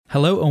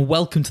Hello and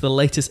welcome to the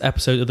latest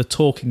episode of the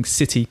Talking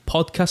City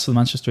podcast for the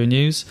Manchester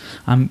News.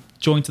 I'm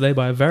joined today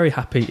by a very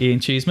happy Ian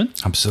Cheeseman.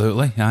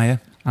 Absolutely, hiya.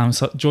 I'm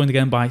joined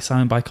again by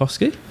Simon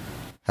Bajkowski.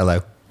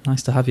 Hello.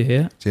 Nice to have you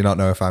here. Do you not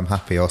know if I'm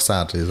happy or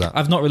sad? Is that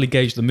I've not really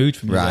gauged the mood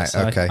from you right? yet,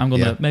 so Okay. I'm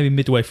going to maybe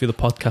midway through the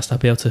podcast I'll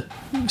be able to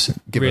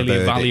give really a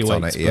verdict evaluate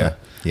on it?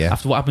 Yeah.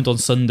 After what happened on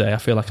Sunday, I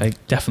feel like I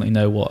definitely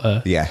know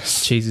what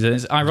Yes. Cheese is. And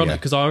it's ironic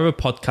because our other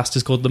podcast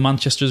is called the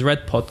Manchester's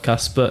Red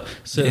podcast, but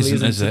certainly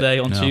isn't today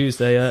on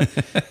Tuesday.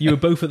 You were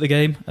both at the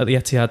game at the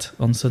Etihad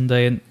on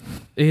Sunday, and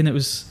Ian, it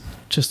was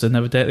just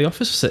another day at the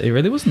office for City,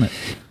 really, wasn't it?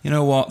 You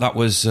know what? That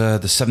was the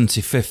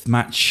 75th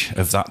match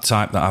of that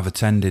type that I've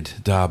attended,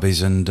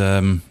 derbies,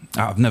 and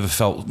I've never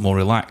felt more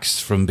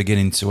relaxed from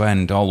beginning to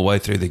end, all the way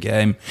through the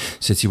game.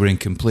 City were in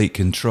complete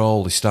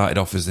control. They started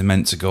off as they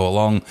meant to go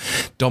along,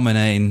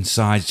 dominating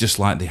sides just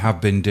like they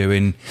have been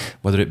doing,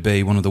 whether it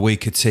be one of the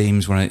weaker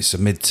teams, when it's a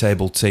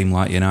mid-table team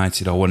like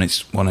United, or when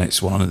it's one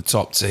of the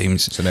top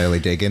teams. It's an early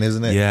dig in,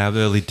 isn't it? Yeah,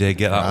 early dig,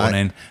 get that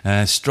one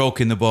in.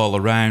 Stroking the ball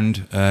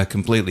around,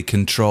 completely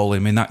controlling.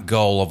 I mean, that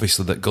goal,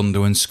 obviously, that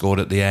Gundogan scored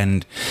at the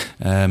end,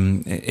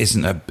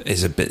 isn't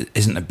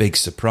a big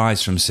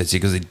surprise from City,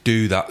 because they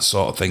do that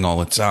sort of thing all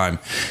the time,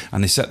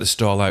 and they set the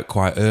stall out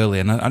quite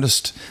early. And I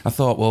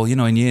thought, well, you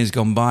know, in years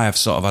gone by, I've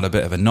sort of had a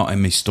bit of a knot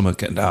in my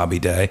stomach at Derby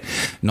Day,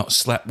 not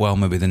slept well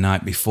maybe the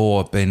night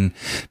before, been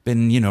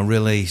you know,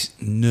 really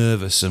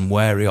nervous and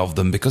wary of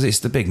them, because it's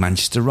the big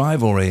Manchester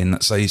rivalry, and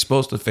that's how you're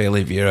supposed to feel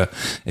if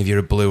you're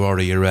a blue or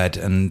you're red.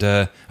 And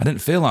I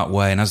didn't feel that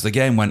way. And as the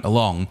game went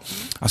along,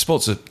 I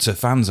spoke to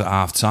fans at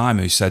half time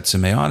who said to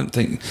me, I don't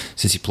think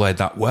City played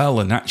that well,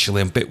 and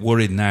actually I'm a bit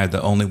worried now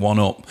that only one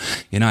up,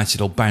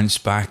 United will bounce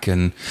back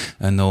and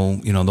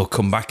they'll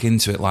come back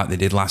into it like they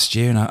did last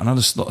year. And I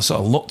just sort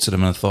of looked at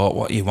them and I thought,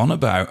 what are you on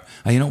about?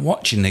 Are you not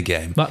watching the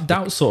game? That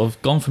doubt's sort of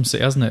gone from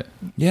City, hasn't it?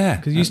 Yeah.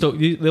 Because there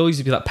always used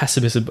to be that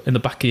pessimism in the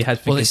back of your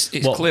head. Well, it's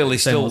clearly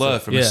still there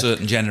from a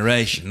certain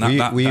generation.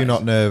 Were you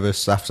not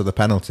nervous after the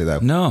penalty, though?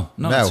 No,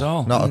 not at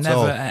all. Not at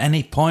all. Never at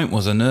any point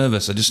was I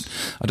nervous. I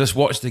just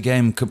watched the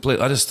game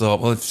completely. I just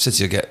thought, well, if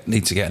City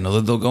need to get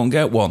another, they'll go and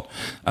get one.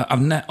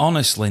 I've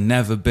honestly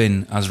never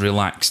been as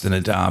relaxed in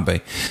a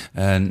derby.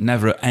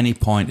 Never at any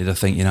point did I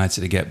think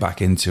United to get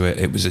back into it.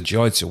 It was a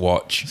joy to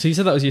watch. So you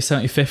said that was your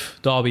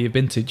 75th derby you've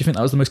been to. Do you think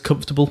that was the most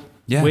comfortable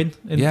win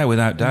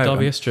without doubt.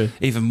 Derby history?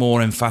 Even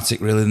more emphatic,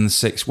 really, than the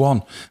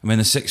 6-1. I mean,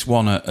 the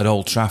 6-1 at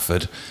Old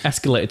Trafford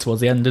escalated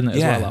towards the end, didn't it?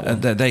 As well,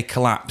 that one? They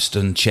collapsed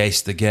and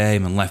chased the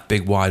game and left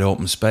big, wide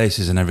open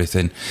spaces and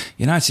everything.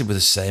 United were the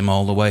same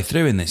all the way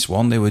through in this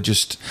one. They were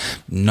just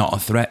not a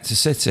threat to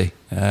City,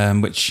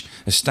 which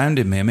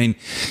astounded me. I mean,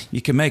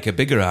 you can make a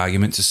bigger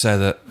argument to say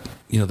that,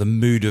 you know, the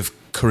mood of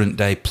current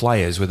day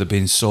players, with there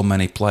being so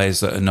many players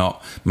that are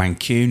not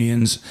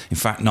Mancunians, in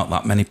fact not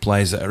that many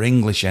players that are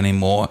English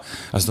anymore,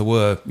 as there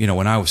were, you know,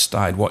 when I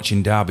started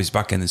watching derbies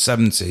back in the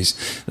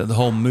 70s, that the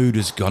whole mood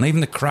has gone.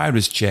 Even the crowd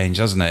has changed,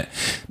 hasn't it?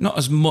 Not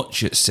as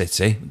much at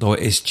City, though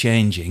it is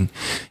changing.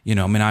 You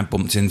know, I mean, I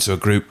bumped into a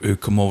group who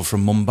come over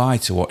from Mumbai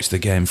to watch the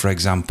game, for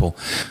example.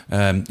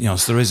 You know,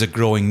 so there is a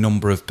growing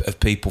number of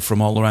people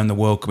from all around the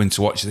world coming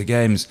to watch the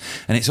games,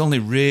 and it's only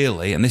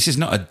really, and this is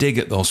not a dig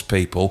at those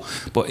people,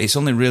 but it's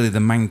only really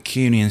the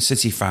Mancunian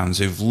City fans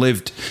who've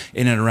lived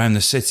in and around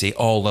the city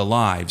all their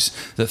lives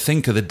that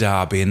think of the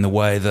derby in the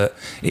way that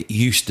it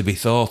used to be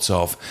thought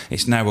of.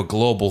 It's now a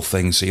global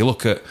thing. So you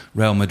look at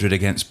Real Madrid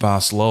against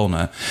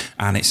Barcelona,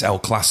 and it's El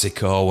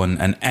Clasico,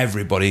 and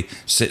everybody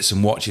sits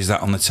and watches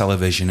that on the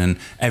television, and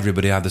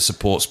everybody either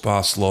supports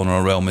Barcelona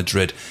or Real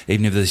Madrid,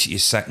 even if it's your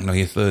second or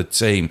your third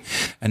team.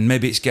 And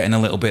maybe it's getting a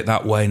little bit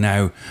that way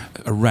now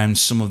around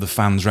some of the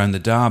fans around the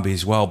derby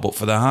as well. But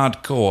for the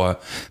hardcore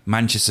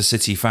Manchester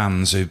City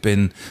fans who've been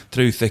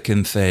through thick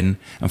and thin,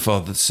 and for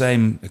the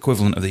same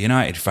equivalent of the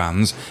United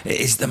fans, it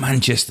is the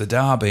Manchester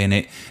derby, and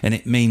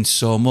it means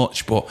so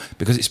much. But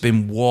because it's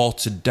been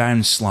watered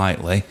down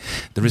slightly,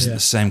 there isn't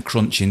the same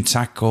crunching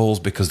tackles,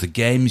 because the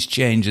game's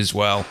changed as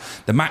well.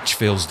 The match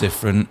feels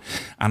different,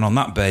 and on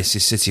that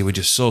basis, City were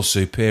just so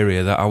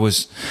superior that I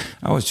was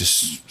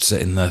just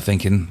sitting there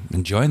thinking,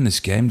 enjoying this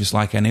game just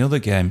like any other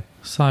game.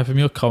 Aside from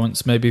your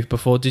comments maybe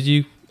before, did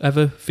you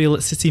ever feel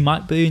that City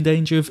might be in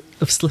danger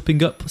of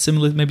slipping up,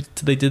 similar maybe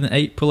to they did in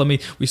April? I mean,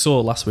 we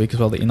saw last week as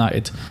well that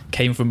United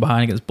came from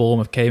behind against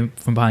Bournemouth, came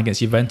from behind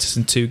against Juventus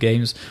in 2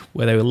 games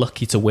where they were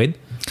lucky to win.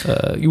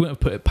 You wouldn't have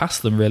put it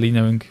past them, really,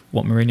 knowing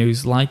what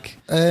Mourinho's like.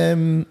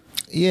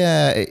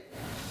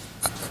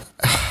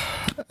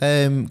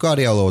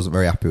 Guardiola wasn't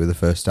very happy with the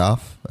first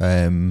half.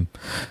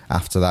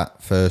 After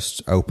that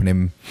first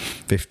opening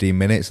 15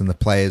 minutes, and the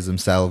players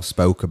themselves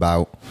spoke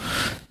about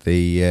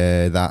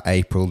that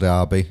April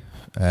derby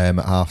at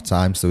half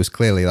time. So there was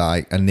clearly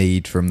like a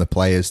need from the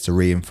players to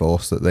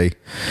reinforce that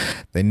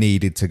they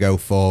needed to go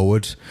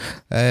forward.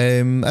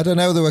 I don't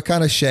know, there were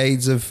kind of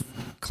shades of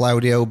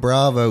Claudio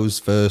Bravo's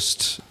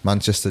first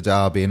Manchester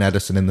derby in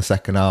Ederson in the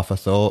second half. I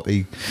thought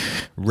he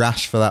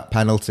rash for that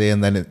penalty,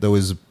 and then there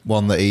was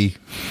one that he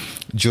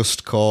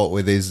just caught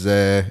with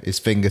his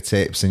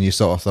fingertips, and you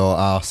sort of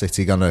thought,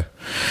 City gonna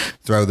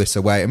throw this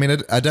away. I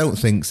mean, I don't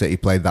think City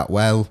played that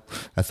well.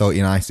 I thought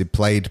United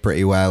played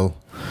pretty well.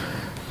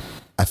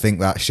 I think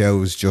that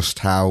shows just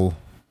how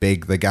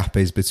big the gap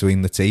is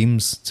between the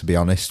teams, to be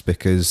honest,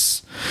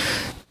 because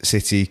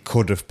City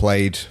could have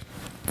played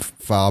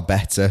far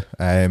better.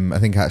 I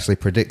think I actually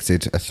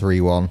predicted a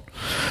 3-1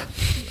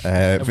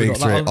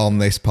 victory on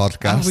this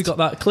podcast. Have we got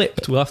that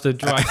clipped? We'll have to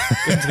drag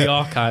into the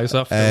archives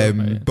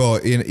after.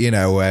 But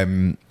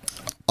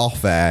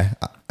off air,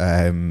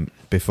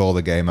 before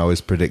the game, I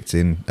was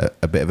predicting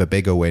a bit of a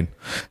bigger win,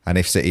 and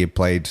if City had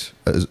played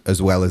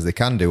as well as they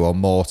can do, or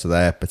more to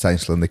their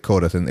potential than they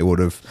could, I think they would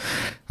have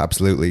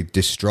absolutely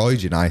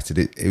destroyed United.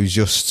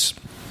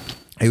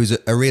 It was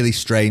a really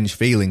strange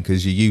feeling,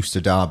 because you're used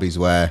to derbies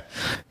where,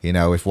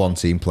 if one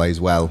team plays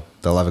well,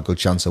 they'll have a good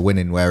chance of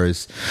winning,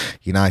 whereas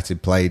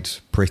United played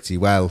pretty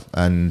well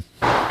and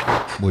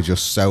were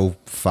just so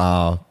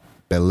far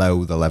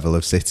below the level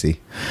of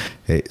City.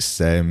 It's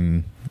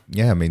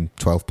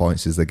 12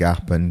 points is the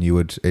gap, and you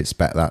would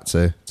expect that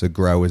to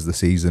grow as the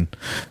season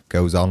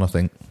goes on, I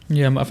think.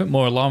 Yeah, I think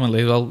more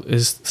alarmingly,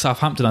 is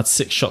Southampton had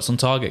 6 shots on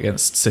target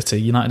against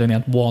City. United only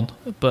had 1.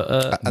 But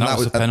that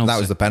was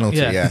the penalty.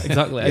 Yeah,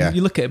 exactly. Yeah. And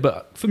you look at it,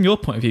 but from your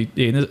point of view,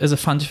 Ian, as a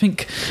fan, do you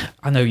think,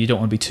 I know you don't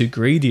want to be too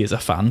greedy as a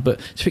fan, but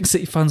do you think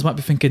City fans might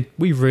be thinking,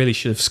 we really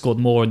should have scored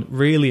more and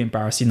really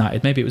embarrassed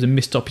United? Maybe it was a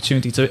missed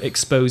opportunity to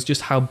expose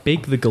just how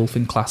big the gulf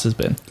in class has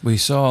been. We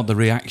saw the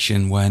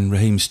reaction when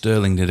Raheem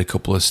Sterling did a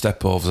couple of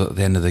step-overs at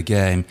the end of the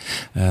game.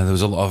 There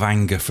was a lot of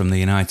anger from the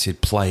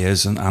United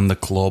players and the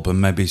club,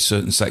 and maybe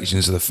certain sections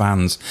of the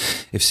fans.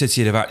 If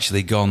City had have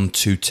actually gone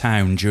to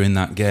town during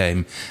that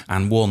game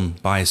and won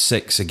by a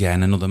 6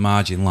 again, another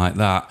margin like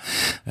that,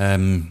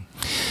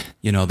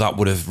 that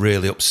would have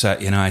really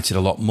upset United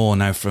a lot more.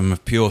 Now, from a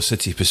pure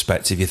City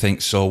perspective, you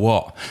think, so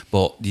what?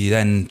 But you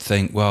then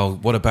think, well,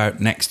 what about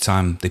next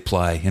time they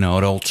play,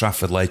 at Old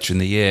Trafford later in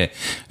the year?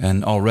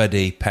 And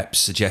already Pep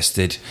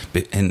suggested,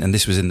 and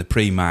this was in the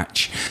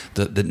pre-match,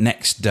 that the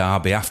next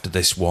derby after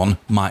this one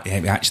might be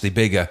actually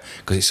bigger,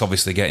 because it's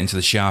obviously getting to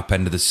the sharp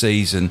end of the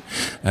season.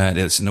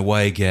 It's an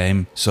away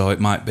game, so it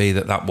might be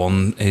that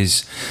one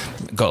is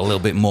got a little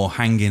bit more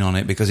hanging on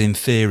it, because in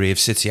theory, if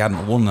City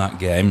hadn't won that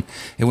game,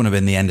 it wouldn't have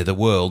been the end of the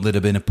world. There'd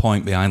have been a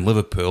point behind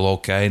Liverpool,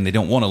 okay, and they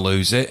don't want to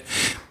lose it,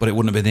 but it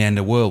wouldn't have been the end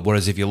of the world.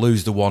 Whereas if you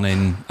lose the one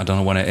in, I don't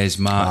know when it is,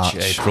 March.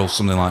 April,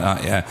 something like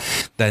that, yeah,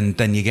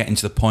 then you get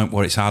into the point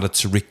where it's harder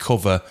to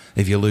recover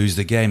if you lose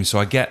the game. So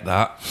I get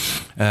that.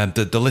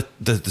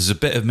 There's a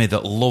bit of me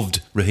that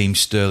loved Raheem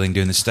Sterling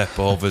doing the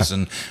step-overs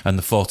and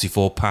the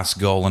 44-pass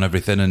goal and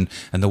everything, and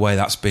the way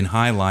that's been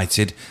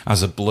highlighted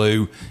as a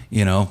Blue,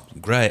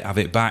 great, have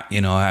it back.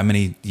 How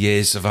many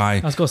years have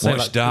I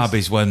watched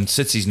derbies when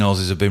City's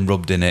noses have been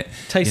rubbed in it?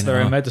 Taste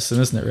their own medicine,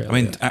 isn't it, really? I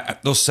mean,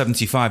 those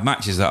 75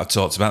 matches that I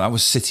talked about, that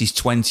was City's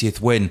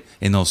 20th win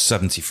in those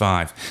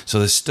 75. So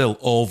there's still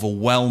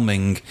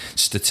overwhelming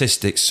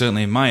statistics,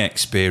 certainly in my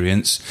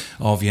experience,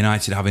 of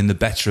United having the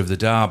better of the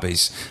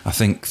derbies. I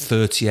think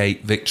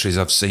 38 victories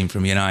I've seen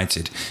from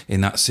United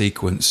in that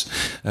sequence.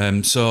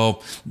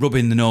 So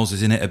rubbing the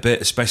noses in it a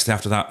bit, especially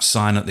after that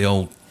sign at the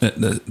old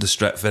the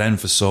Stretford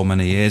End for so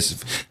many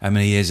years. How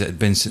many years it had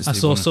been since I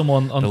saw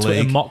someone on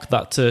Twitter mock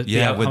that to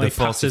with the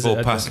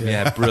 44 passes.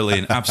 Yeah,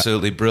 brilliant,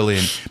 absolutely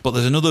brilliant. But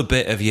there's another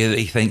bit of you that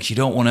he thinks you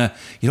don't want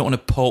to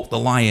poke the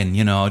lion,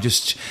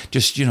 just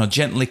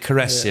gently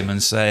caress him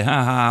and say,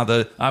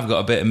 I've got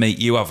a bit of meat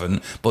you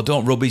haven't, but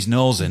don't rub his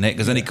nose in it,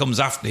 because then he comes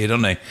after you,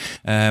 doesn't he?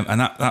 And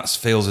that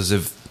feels as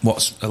if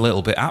what's a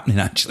little bit happening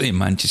actually in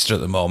Manchester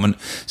at the moment.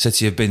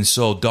 City have been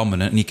so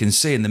dominant, and you can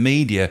see in the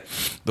media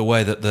the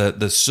way that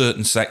the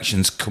certain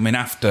sections coming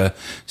after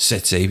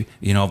City,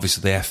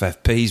 obviously the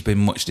FFP's been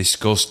much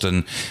discussed,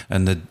 and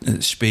the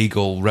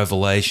Spiegel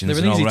revelations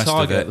and all the rest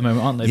of it. They're an easy target at the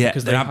moment, aren't they? Yeah,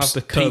 because they have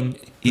become...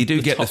 You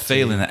do get the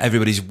feeling that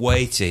everybody's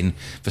waiting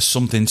for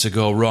something to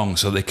go wrong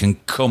so they can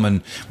come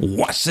and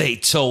what's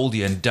it told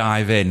you and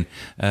dive in.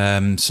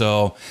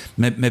 So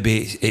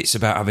maybe it's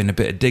about having a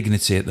bit of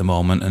dignity at the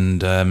moment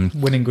and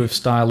winning with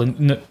style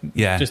and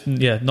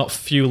not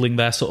fueling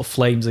their sort of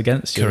flames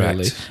against you. Correct.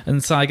 Really.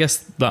 And so I guess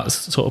that's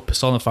sort of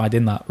personified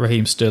in that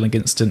Raheem Sterling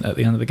incident at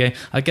the end of the game.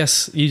 I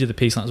guess you did the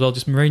piece on that as well.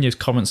 Just Mourinho's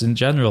comments in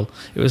general.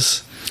 It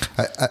was.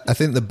 I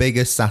think the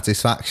biggest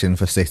satisfaction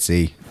for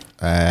City,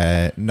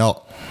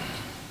 not.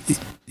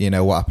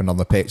 What happened on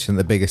the pitch, and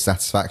the biggest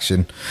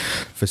satisfaction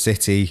for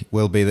City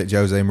will be that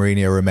Jose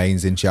Mourinho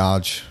remains in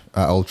charge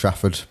at Old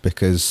Trafford,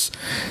 because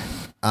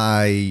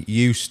I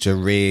used to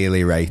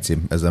really rate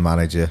him as a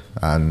manager,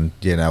 and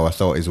I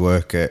thought his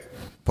work at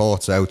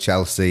Porto,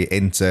 Chelsea,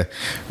 Inter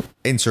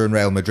and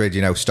Real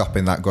Madrid,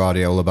 stopping that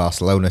Guardiola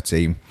Barcelona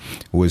team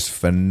was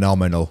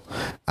phenomenal,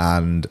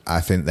 and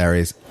I think there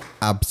is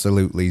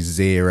absolutely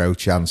zero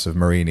chance of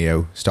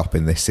Mourinho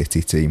stopping this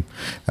City team.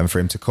 And for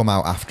him to come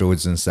out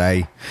afterwards and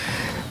say,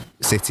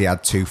 City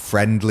had 2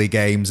 friendly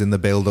games in the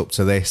build-up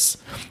to this.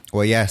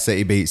 Well, yeah,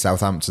 City beat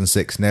Southampton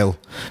 6-0.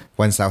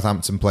 When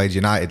Southampton played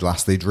United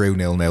last, they drew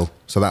 0-0.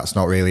 So that's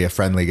not really a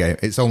friendly game.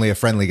 It's only a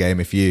friendly game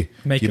if you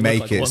make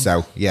it.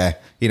 So, yeah,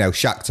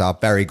 Shakhtar,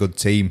 very good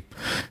team.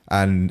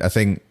 And I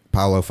think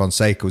Paulo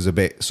Fonseca was a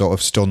bit sort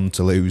of stunned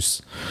to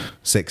lose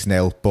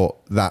 6-0, but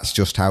that's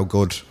just how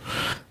good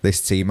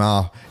this team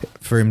are.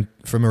 For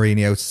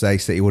Mourinho to say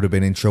City would have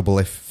been in trouble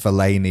if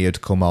Fellaini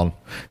had come on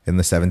in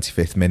the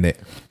 75th minute.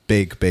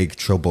 Big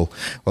trouble.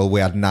 Well, we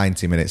had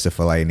 90 minutes of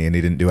Fellaini and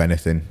he didn't do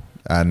anything.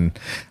 And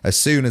as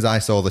soon as I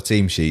saw the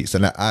team sheets,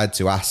 and I had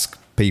to ask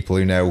people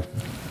who know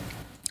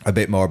a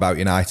bit more about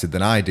United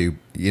than I do,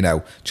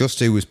 just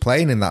who was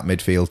playing in that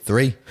midfield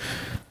 3.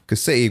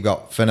 Because City have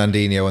got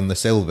Fernandinho and the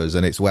Silvas,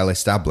 and it's well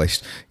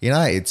established.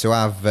 United to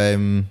have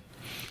Herrera,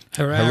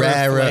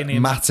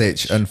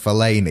 Matic and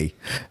Fellaini.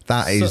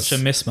 That is such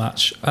a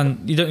mismatch.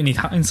 And you don't need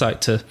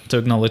hindsight to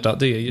acknowledge that,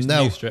 do you? You just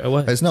knew straight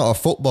away. It's not a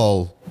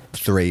football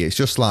 3. It's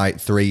just like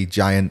 3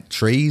 giant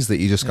trees that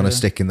you're just going to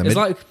stick in the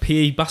middle. It's like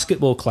PE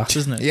basketball class,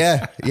 isn't it?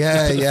 Yeah. Put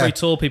the 3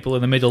 tall people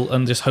in the middle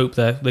and just hope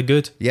they're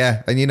good.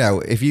 Yeah, and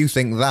if you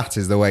think that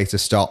is the way to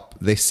stop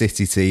this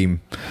City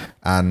team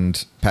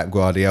and Pep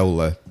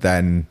Guardiola,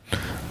 then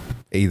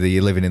either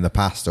you're living in the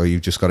past or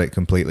you've just got it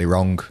completely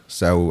wrong.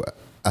 So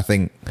I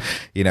think,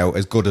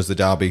 as good as the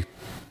Derby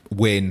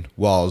win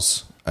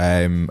was,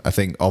 I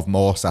think of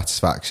more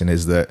satisfaction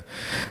is that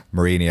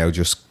Mourinho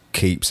just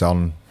keeps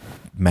on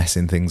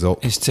messing things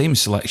up. His team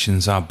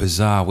selections are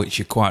bizarre, which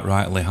you're quite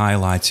rightly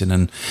highlighting,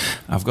 and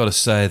I've got to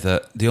say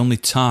that the only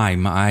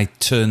time I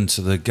turned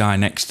to the guy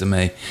next to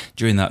me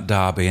during that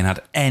derby and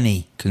had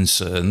any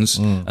concerns,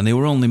 and they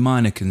were only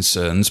minor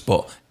concerns,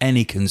 but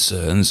any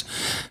concerns,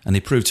 and they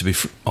proved to be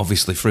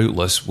obviously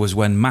fruitless, was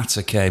when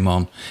Mata came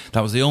on.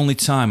 That was the only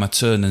time I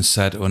turned and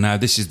said, oh, now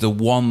this is the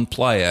one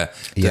player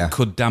that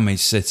could damage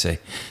City.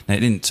 Now, it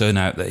didn't turn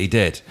out that he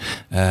did,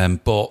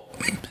 but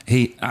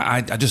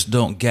I just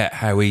don't get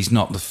how he's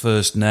not the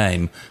first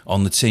name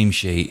on the team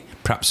sheet,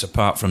 perhaps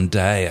apart from De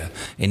Gea,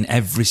 in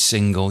every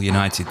single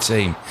United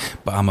team.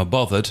 But am I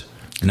bothered?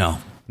 No.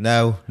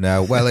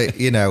 Well,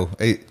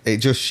 it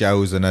just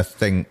shows, and I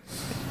think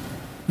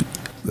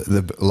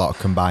a lot of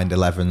combined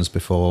 11s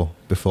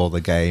before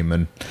the game,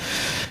 and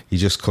you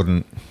just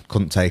couldn't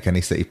take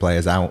any City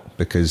players out,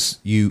 because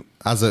you,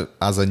 as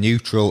a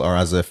neutral or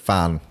as a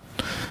fan,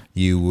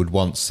 you would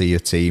want to see your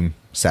team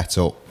set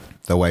up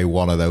the way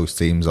one of those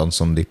teams on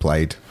Sunday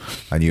played,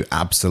 and you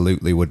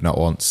absolutely would not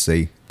want to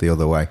see the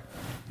other way.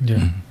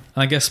 Yeah.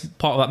 And I guess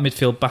part of that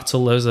midfield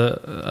battle, there's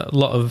a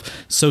lot of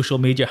social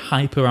media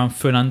hype around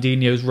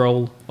Fernandinho's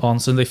role on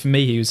Sunday. For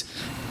me, he was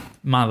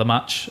man of the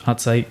match, I'd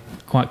say,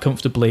 quite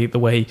comfortably, the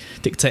way he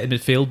dictated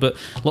midfield. But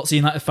lots of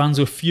United fans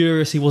were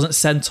furious he wasn't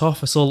sent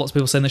off. I saw lots of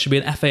people saying there should be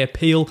an FA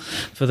appeal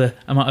for the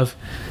amount of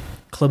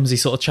clumsy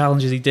sort of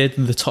challenges he did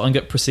and the totting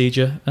up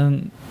procedure.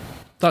 And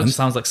that just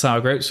sounds like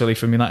sour grapes, really,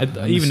 from United.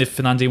 Even if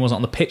Fernandinho wasn't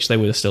on the pitch, they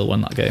would have still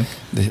won that game.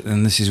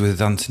 And this is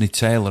with Anthony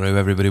Taylor, who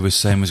everybody was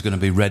saying was going to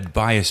be red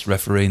biased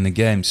refereeing the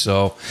game.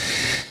 So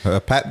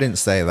Pep didn't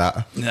say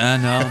that.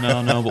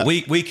 No. But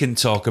we can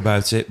talk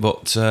about it.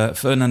 But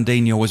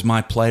Fernandinho was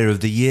my player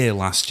of the year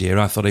last year.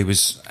 I thought he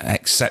was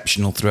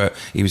exceptional throughout.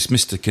 He was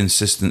Mr.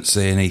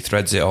 Consistency, and he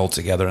threads it all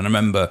together. And I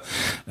remember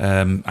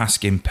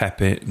asking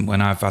Pep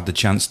when I've had the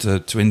chance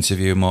to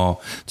interview him or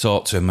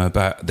talk to him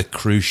about the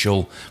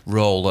crucial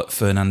role that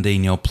Fernandinho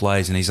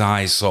plays, and his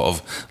eyes sort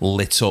of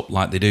lit up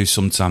like they do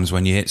sometimes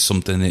when you hit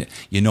something that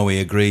he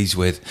agrees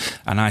with.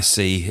 And I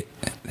see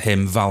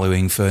him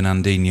valuing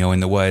Fernandinho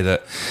in the way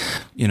that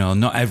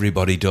not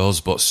everybody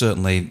does, but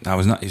certainly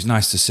it was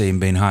nice to see him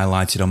being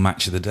highlighted on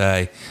Match of the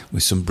Day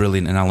with some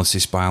brilliant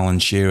analysis by Alan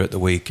Shearer at the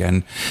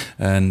weekend.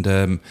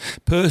 And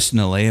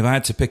personally, if I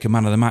had to pick a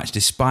man of the match,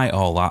 despite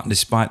all that,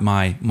 despite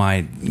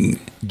my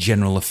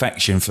general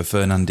affection for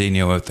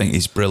Fernandinho, I think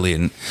he's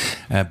brilliant.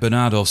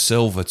 Bernardo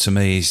Silva, to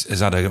me,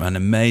 has had an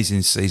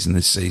amazing season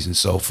this season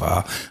so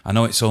far. I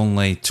know it's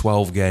only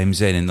 12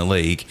 games in the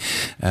league,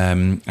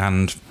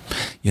 and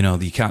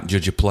you can't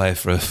judge a player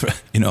for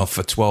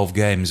 12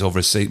 games over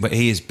a season, but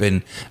he has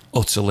been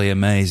utterly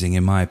amazing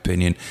in my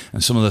opinion.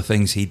 And some of the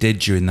things he did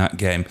during that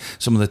game,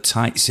 some of the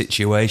tight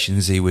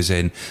situations he was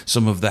in,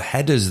 some of the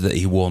headers that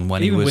he won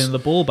when even he was winning the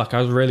ball back,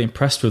 I was really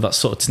impressed with that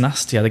sort of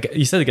tenacity.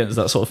 You said against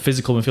that sort of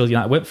physical midfield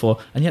United went for,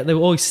 and yet they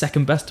were always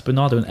second best to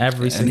Bernardo in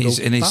every single.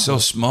 And he's so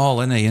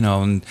small, isn't he? And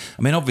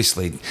I mean,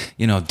 obviously,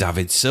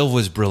 David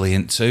Silva's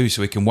brilliant too,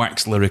 so we can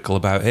wax lyrical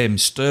about him.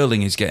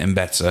 Sterling is getting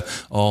better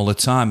all the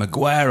time.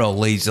 Aguero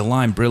leads the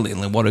line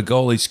brilliantly. What a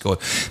goal he scored!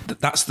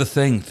 That's the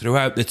thing.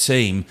 Throughout the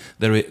team,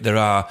 there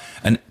are,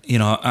 and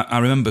I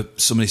remember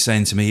somebody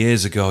saying to me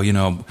years ago,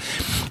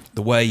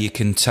 the way you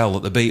can tell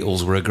that the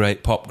Beatles were a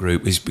great pop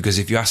group is because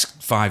if you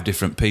ask 5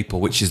 different people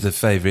which is their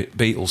favourite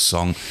Beatles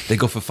song, they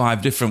go for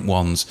 5 different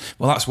ones.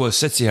 Well, that's where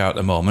City are at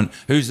the moment.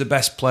 Who's the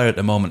best player at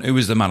the moment? Who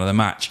is the man of the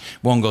match?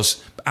 One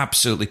goes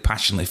absolutely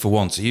passionately for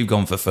one. So you've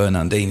gone for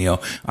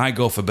Fernandinho. I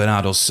go for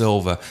Bernardo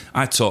Silva.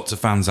 I talk to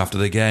fans after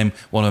the game.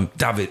 One of them,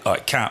 David. Oh,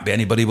 it can't be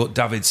anybody but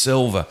David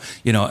Silva.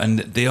 And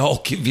they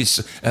all give you.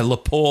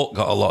 Laporte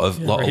got a lot of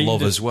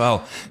love as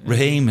well.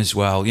 Raheem as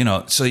well.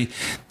 So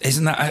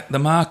isn't that the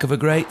mark of a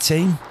great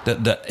team?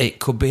 That it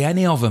could be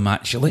any of them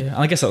actually. Yeah,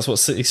 and I guess that's what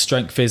City's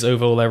strength is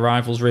over all their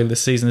rivals really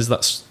this season, is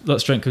that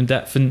strength and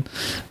depth. And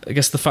I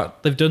guess the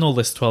fact they've done all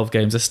this 12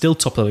 games, they're still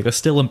top of the league, they're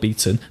still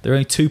unbeaten, they're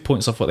only 2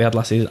 points off what they had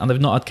last season, and they've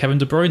not had Kevin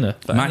De Bruyne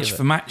match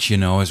for match,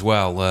 as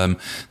well.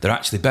 They're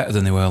actually better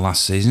than they were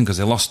last season, because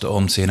they lost at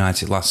home to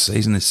United last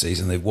season. This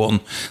season they've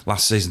won.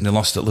 Last season they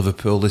lost at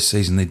Liverpool. This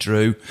season they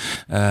drew.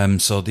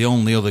 So the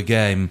only other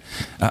game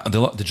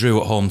they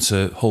drew at home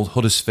to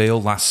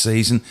Huddersfield last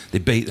season. They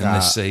beat them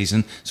this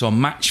season. So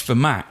match for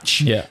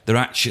match, they're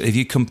actually, if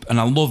you and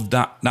I love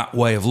that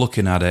way of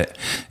looking at it.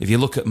 If you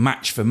look at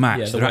match for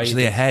match, they're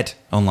actually ahead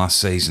on last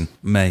season,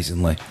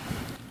 amazingly.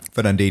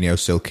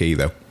 Fernandinho's still key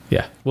though.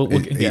 Yeah, don't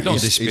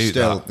dispute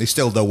that. He's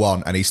still the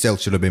one, and he still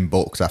should have been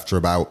booked after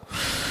about,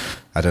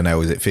 I don't know,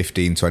 was it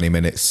 15, 20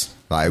 minutes?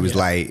 Like, it was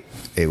late.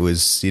 It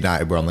was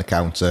United were on the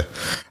counter.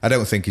 I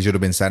don't think he should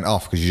have been sent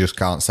off, because you just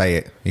can't say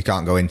it. You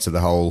can't go into the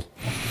whole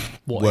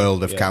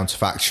world of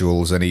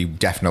counterfactuals, and he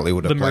definitely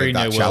would have played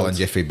that challenge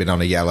if he'd been on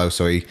a yellow.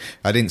 So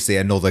I didn't see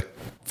another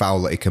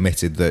foul that he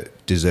committed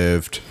that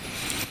deserved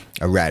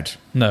a red.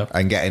 No.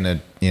 And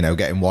getting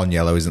one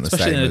yellow isn't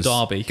especially the same in a as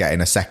derby.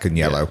 Getting a second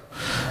yellow.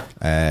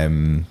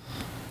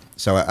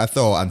 So I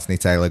thought Anthony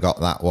Taylor got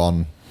that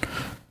one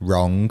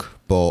wrong,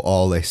 but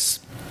all this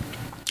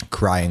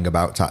crying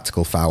about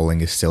tactical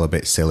fouling is still a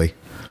bit silly.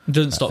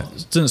 Doesn't stop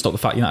the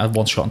fact United had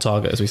one shot on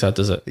target, as we said,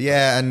 does it?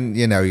 Yeah, and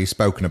you've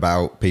spoken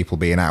about people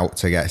being out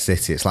to get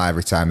City. It's like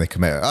every time they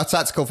commit a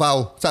tactical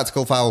foul.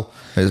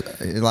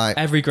 It's like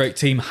every great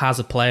team has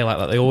a player like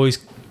that. They always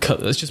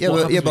cut. It's just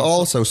but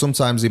also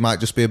sometimes he might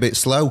just be a bit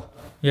slow.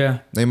 Yeah,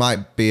 they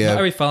might be not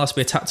every foul has to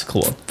be a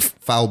tactical one.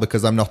 Foul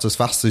because I'm not as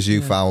fast as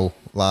you. Foul,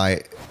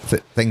 like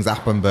things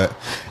happen, but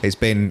it's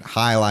been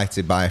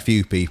highlighted by a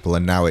few people,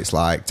 and now it's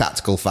like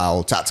tactical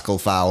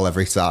foul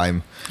every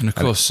time. And of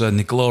course, in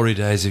the glory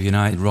days of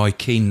United, Roy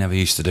Keane never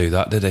used to do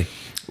that, did he?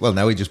 Well,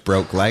 no, he just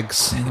broke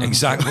legs.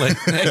 Exactly.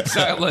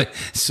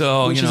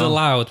 So, which is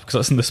allowed, because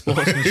that's in the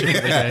sportsmanship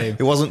of the game.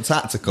 It wasn't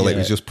tactical, it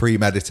was just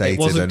premeditated. It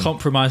wasn't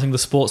compromising the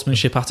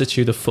sportsmanship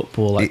attitude of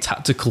football, like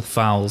tactical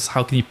fouls.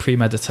 How can you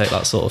premeditate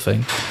that sort of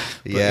thing?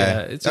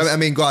 But I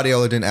mean,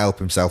 Guardiola didn't help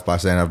himself by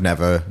saying, I've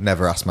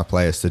never asked my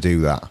players to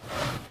do that.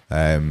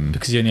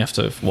 Because you only have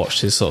to have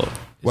watched his sort of...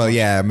 Well,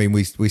 yeah, I mean,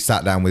 we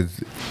sat down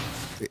with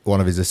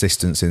one of his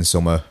assistants in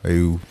summer,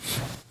 who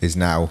is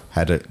now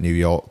head at New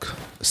York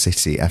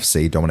City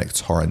FC, Dominic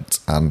Torrent,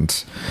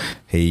 and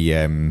he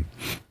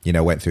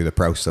went through the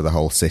process of the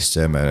whole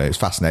system, and it was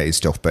fascinating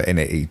stuff. But in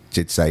it, he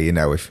did say,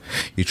 if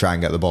you try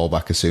and get the ball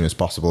back as soon as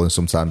possible, and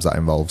sometimes that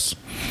involves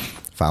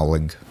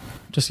fouling.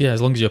 Just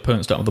as long as your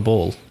opponents don't have the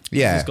ball.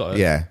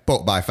 Yeah.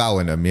 But by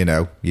fouling them,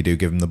 you do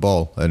give them the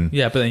ball, and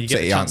but then you get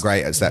City aren't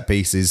great at set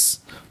pieces,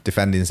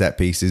 defending set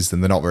pieces,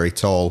 and they're not very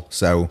tall,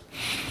 so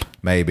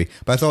maybe.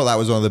 But I thought that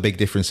was one of the big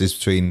differences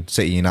between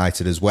City and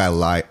United as well.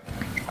 Like,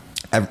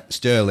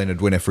 Sterling would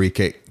win a free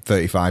kick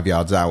 35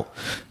 yards out,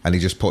 and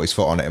he just put his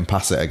foot on it and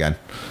pass it again,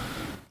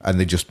 and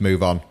they just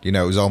move on. It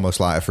was almost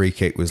like a free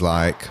kick was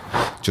like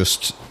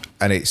just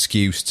an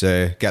excuse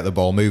to get the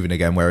ball moving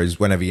again, whereas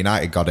whenever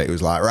United got it, it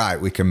was like,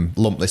 right, we can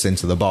lump this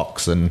into the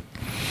box and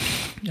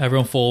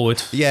everyone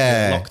forward,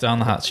 lock down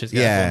the hatches,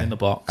 get everyone in the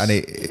box. And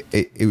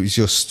it was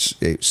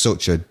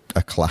such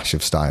a clash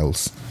of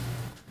styles.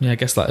 Yeah, I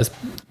guess that is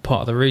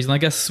part of the reason. I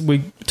guess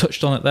we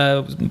touched on it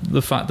there,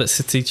 the fact that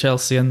City,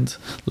 Chelsea and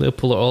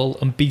Liverpool are all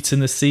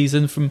unbeaten this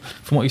season. From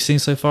what you've seen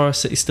so far, are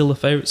City still the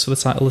favourites for the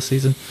title this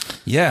season?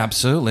 Yeah,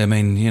 absolutely. I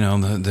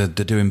mean, they're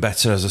doing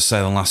better, as I say,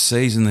 than last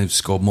season. They've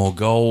scored more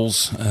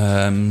goals.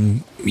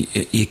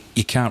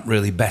 You can't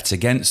really bet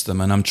against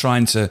them, and I'm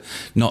trying to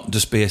not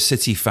just be a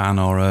City fan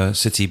or a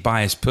City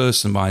biased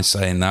person by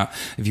saying that.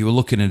 If you were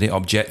looking at it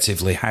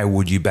objectively, how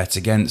would you bet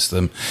against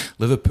them?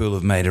 Liverpool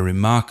have made a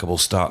remarkable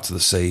start to the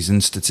season,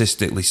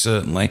 statistically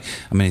certainly.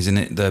 I mean, isn't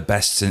it their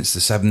best since the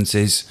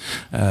 70s?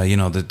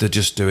 They're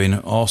just doing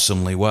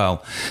awesomely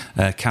well.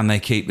 Can they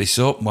keep this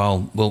up?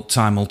 Well,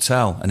 time will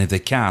tell, and if they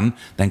can,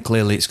 then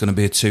clearly it's going to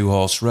be a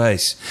two-horse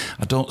race.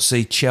 I don't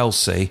see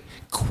Chelsea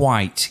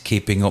quite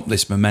keeping up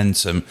this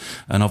momentum,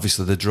 and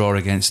obviously the draw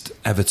against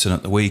Everton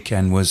at the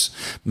weekend was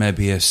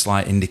maybe a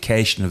slight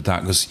indication of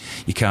that, because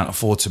you can't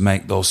afford to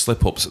make those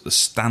slip-ups at the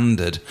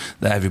standard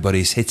that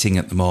everybody's hitting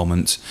at the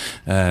moment.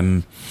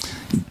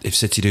 If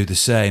City do the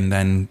same,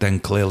 then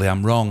clearly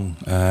I'm wrong,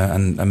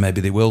 and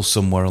maybe they will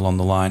somewhere along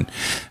the line.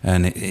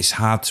 And it's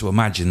hard to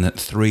imagine that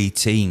three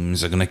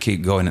teams are going to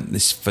keep going at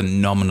this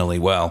phenomenally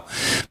well.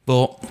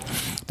 But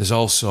there's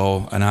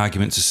also an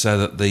argument to say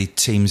that the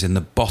teams in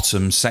the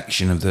bottom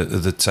section of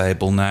the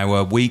table now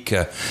are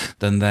weaker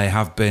than they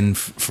have been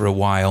for a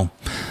while.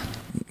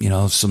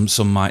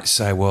 some might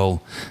say,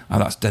 well,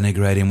 that's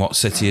denigrating what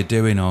City are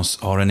doing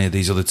or any of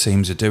these other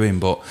teams are doing,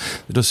 but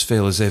it does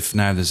feel as if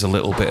now there's a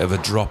little bit of a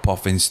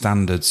drop-off in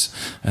standards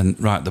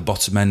and right at the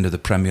bottom end of the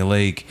Premier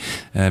League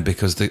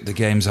because the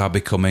games are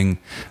becoming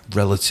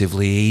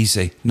relatively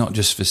easy, not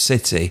just for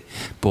City,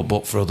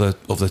 but for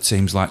other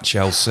teams like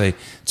Chelsea.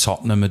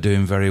 Tottenham are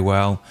doing very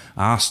well.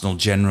 Arsenal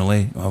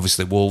generally,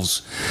 obviously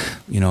Wolves,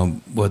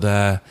 were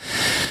their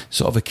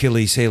sort of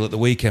Achilles heel at the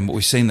weekend, but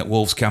we've seen that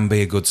Wolves can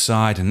be a good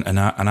side, and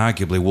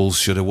arguably Wolves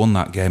should have won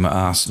that game at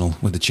Arsenal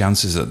with the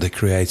chances that they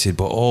created.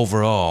 But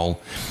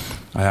overall,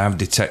 I have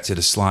detected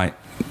a slight,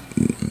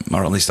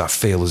 or at least I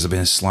feel there's been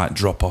a slight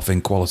drop-off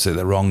in quality at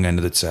the wrong end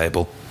of the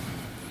table.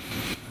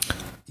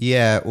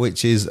 Yeah,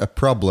 which is a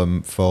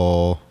problem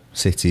for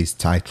City's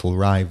title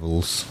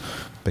rivals,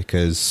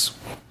 because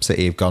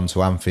City have gone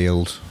to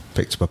Anfield,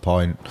 picked up a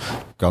point,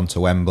 gone to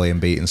Wembley and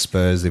beaten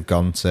Spurs. They've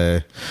gone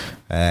to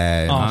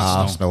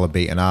Arsenal and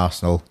beaten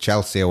Arsenal.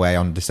 Chelsea away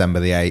on December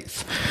the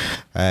 8th.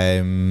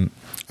 And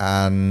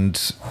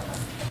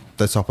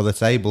the top of the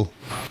table.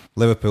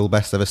 Liverpool,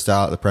 best ever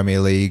start at the Premier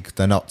League.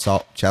 They're not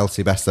top.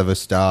 Chelsea, best ever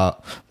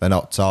start. They're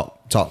not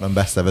top. Tottenham,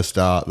 best ever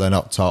start. They're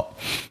not top.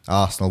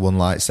 Arsenal won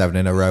like 7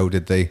 in a row,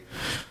 did they?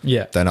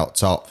 Yeah. They're not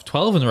top.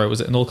 12 in a row,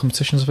 was it, in all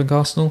competitions, I think,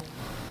 Arsenal?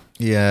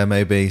 Yeah,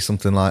 maybe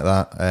something like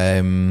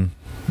that.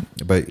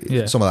 But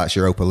yeah. Some of that's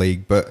Europa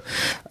League. But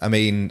I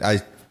mean,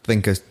 I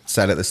think I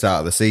said at the start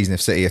of the season,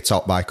 if City are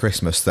top by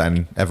Christmas,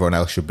 then everyone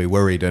else should be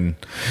worried. And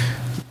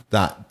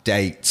that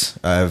date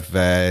of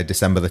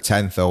December the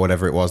 10th or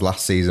whatever it was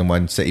last season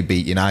when City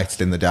beat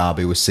United in the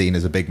derby was seen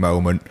as a big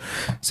moment.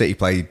 City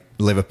played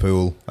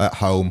Liverpool at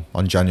home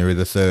on January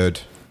the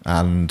 3rd.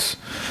 And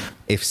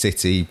if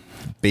City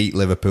beat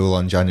Liverpool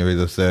on January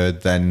the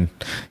 3rd, then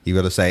you've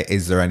got to say,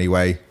 is there any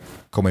way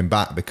coming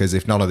back? Because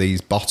if none of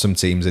these bottom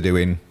teams are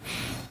doing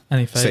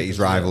City's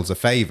rivals a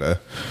favour,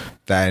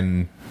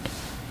 then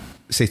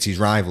City's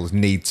rivals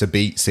need to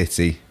beat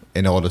City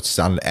in order to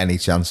stand any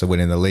chance of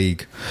winning the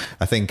league.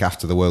 I think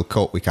after the World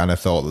Cup, we kind of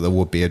thought that there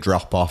would be a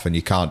drop-off and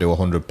you can't do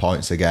 100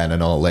 points again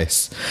and all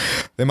this.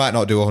 They might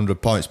not do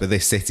 100 points, but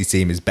this City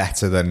team is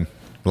better than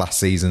last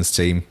season's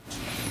team.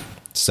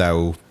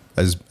 So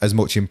as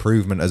much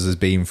improvement as there's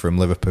been from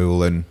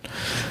Liverpool and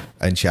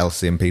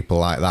Chelsea and people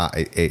like that,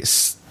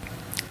 it's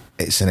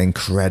an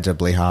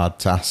incredibly hard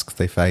task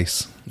they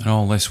face. And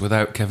all this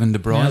without Kevin De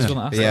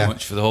Bruyne. Pretty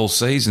much for the whole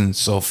season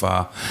so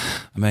far.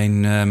 I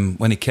mean,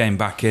 when he came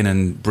back in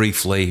and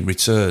briefly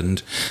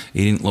returned,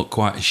 he didn't look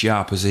quite as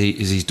sharp as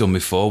he's done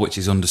before, which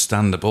is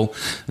understandable.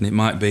 And it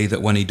might be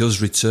that when he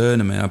does return,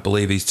 I mean, I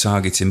believe he's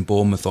targeting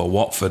Bournemouth or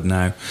Watford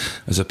now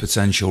as a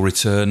potential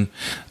return,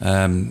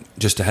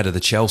 just ahead of the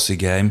Chelsea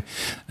game.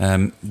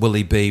 Will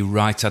he be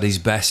right at his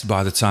best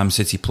by the time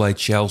City play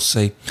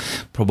Chelsea?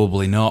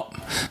 Probably not.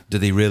 Do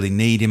they really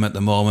need him at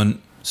the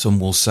moment?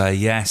 Some will say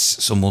yes,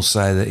 some will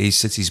say that he's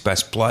City's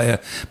best player,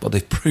 but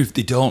they've proved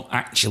they don't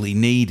actually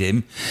need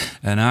him.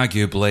 And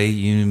arguably,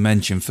 you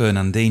mentioned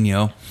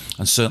Fernandinho,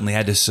 and certainly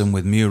Ederson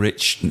with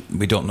Muric.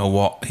 We don't know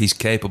what he's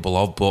capable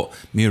of, but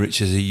Muric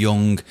is a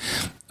young,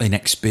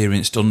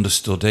 inexperienced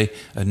understudy,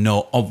 and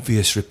no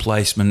obvious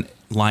replacement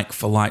like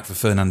for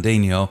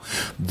Fernandinho,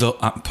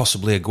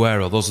 possibly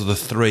Aguero. Those are the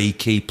three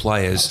key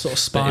players sort of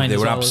spine that if they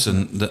were well,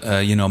 absent,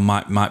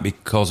 that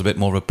might cause a bit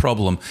more of a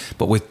problem.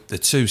 But with the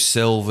two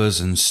Silvas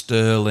and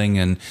Sterling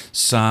and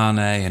Sane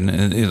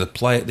and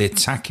the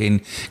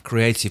attacking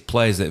creative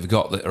players that they've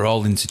got that are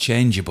all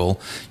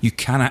interchangeable, you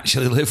can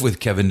actually live with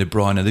Kevin De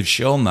Bruyne. They've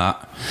shown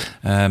that.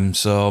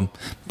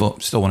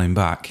 But still want him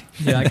back.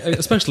 Yeah,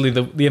 especially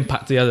the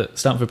impact he had at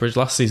Stamford Bridge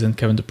last season,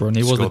 Kevin De Bruyne.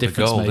 He was the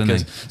difference maker.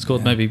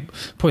 Scored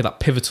probably that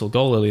pivotal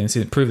goal early in the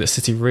season. It proved that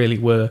City really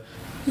were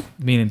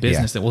meaning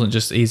business. It wasn't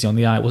just easy on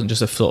the eye. It wasn't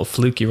just a sort of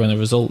fluky run of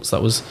results.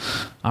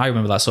 I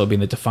remember that sort of being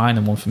the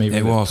defining one for me.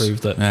 It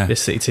proved that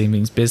this City team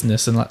means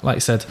business. And like I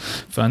said,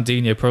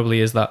 Fernandinho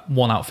probably is that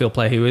one outfield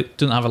player who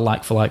doesn't have a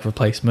like-for-like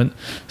replacement.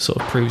 Sort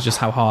of proves just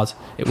how hard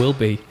it will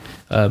be.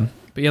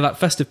 But yeah, that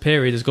festive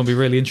period is going to be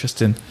really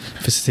interesting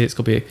for City. It's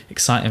going to be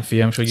exciting for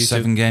you. I'm sure you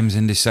 7 games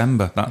in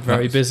December.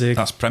 That's busy.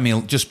 That's Premier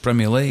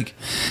League.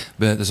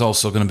 But there's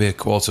also going to be a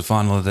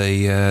quarter-final of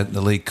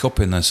the League Cup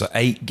in there. So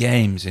 8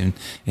 games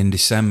in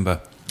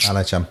December. And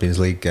a Champions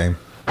League game.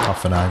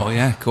 Hoffenheim. Oh,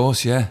 yeah, of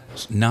course, yeah.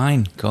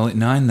 9. Call it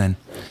 9 then.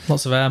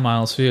 Lots of air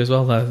miles for you as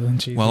well there.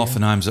 Well,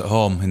 Hoffenheim's at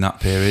home in that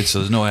period, so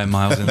there's no air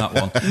miles in that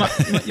one.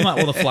 you might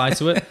want to fly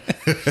to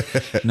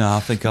it. No,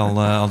 I think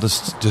I'll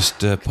just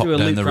pop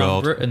down the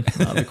road. Britain.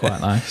 That'd be quite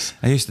nice.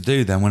 I used to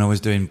do them when I was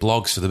doing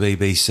blogs for the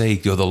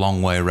BBC, go the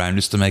long way around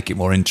just to make it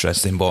more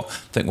interesting, but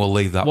I think we'll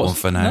leave that one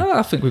for now. No,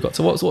 I think we've got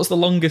to. What's the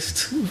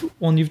longest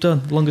one you've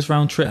done? The longest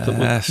round trip?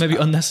 Maybe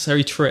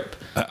unnecessary trip?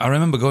 I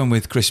remember going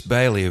with Chris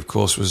Bailey, of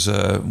course, was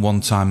a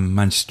one-time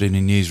Manchester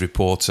Evening News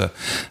reporter,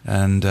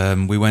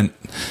 and we went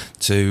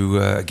to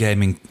a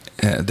game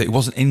it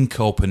wasn't in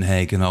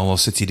Copenhagen, although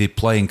City did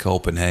play in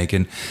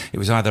Copenhagen. It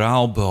was either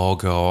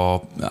Aalborg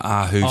or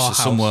Aarhus or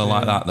somewhere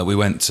like that we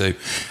went to.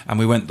 And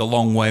we went the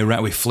long way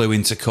around. We flew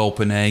into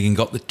Copenhagen,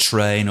 got the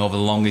train over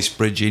the longest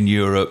bridge in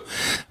Europe,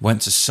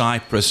 went to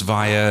Cyprus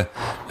via...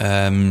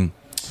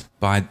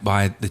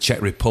 by the Czech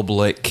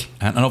Republic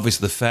and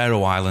obviously the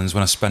Faroe Islands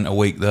when I spent a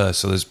week there.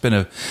 So there's been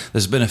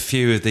a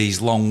few of these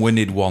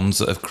long-winded ones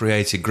that have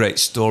created great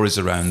stories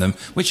around them,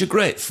 which are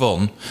great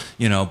fun,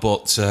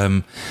 but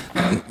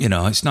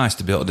it's nice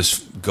to be able to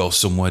just go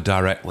somewhere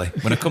directly.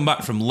 When I come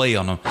back from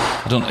Lyon,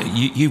 I don't know,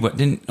 you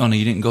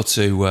didn't go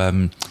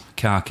to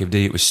Kharkiv, did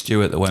you? It was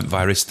Stuart that went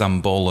via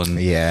Istanbul and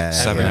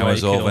 7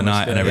 hours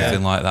overnight and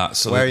everything like that.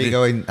 So where are you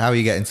going? How are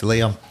you getting to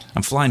Lyon?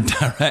 I'm flying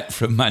direct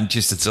from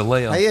Manchester to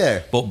Lyon. Are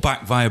you? But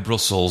back via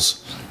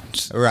Brussels.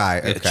 Right,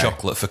 okay. Bit of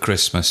chocolate for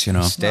Christmas, Still.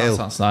 That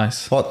sounds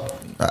nice.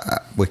 What?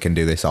 We can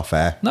do this off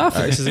air. No, I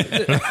think this is...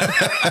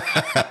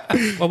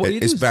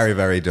 It's very,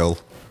 very dull.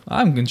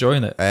 I'm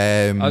enjoying it.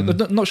 I'm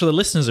not sure the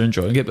listeners are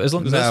enjoying it, but as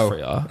long as us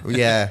three are.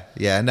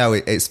 No,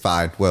 it's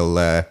fine.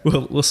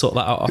 We'll sort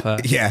that out off air.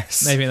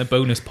 Yes. Maybe in a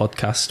bonus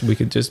podcast we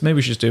should just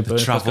do a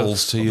bonus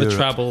travels podcast to of Europe. the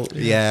travel.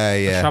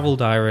 The travel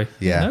diary.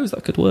 Yeah. Who knows,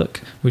 that could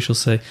work. We shall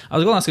see. I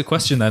was going to ask a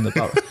question then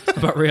about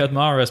Riyad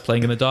Mahrez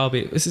playing in the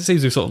derby. It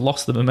seems we've sort of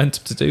lost the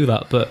momentum to do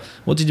that. But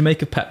what did you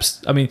make of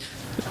Pep's? I mean,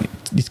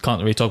 you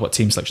can't really talk about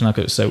team selection now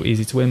because it's so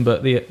easy to win.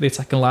 But the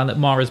attacking line that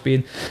Mahrez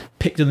being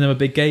picked in a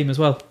big game as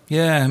well.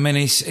 Yeah, I mean,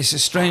 it's a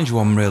strange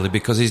one, really,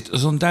 because he's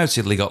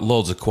undoubtedly got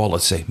loads of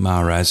quality,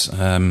 Mahrez.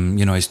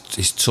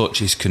 His touch,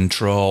 his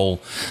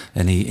control,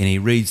 and he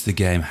reads the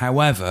game.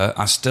 However,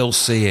 I still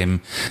see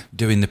him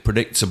doing the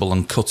predictable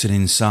and cutting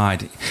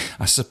inside.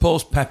 I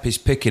suppose Pep is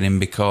picking him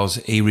because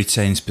he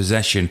retains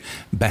possession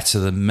better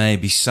than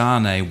maybe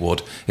Sane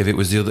would if it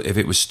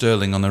was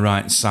Sterling on the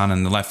right and Sane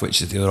on the left, which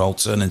is the other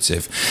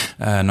alternative.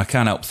 And I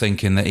can't help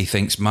thinking that he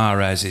thinks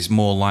Mahrez is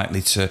more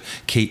likely to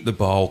keep the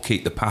ball,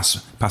 keep the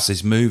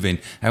passes moving.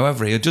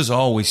 However, he does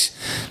always,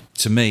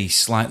 to me,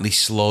 slightly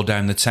slow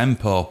down the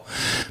tempo.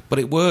 But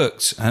it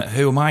worked.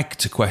 Who am I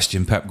to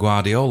question Pep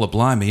Guardiola?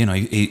 Blimey,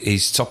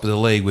 he's top of the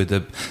league with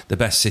the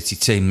best City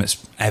team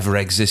that's ever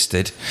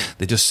existed.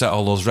 They just set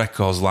all those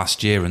records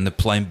last year and they're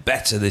playing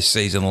better this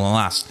season than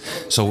last.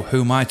 So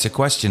who am I to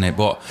question it?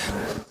 But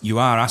you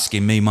are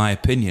asking me my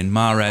opinion.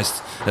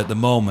 Mahrez, at the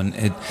moment,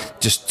 it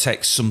just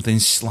takes something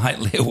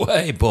slightly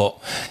away. But,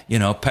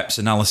 Pep's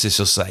analysis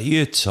will say,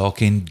 you're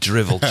talking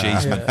drivel,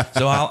 Cheeseman.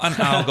 So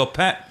I'll go,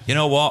 Pep, you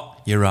know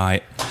what? You're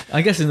right.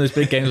 I guess in those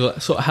big games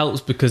it sort of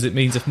helps because it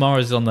means if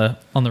Mahrez is on the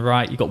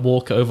right, you've got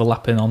Walker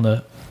overlapping on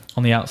the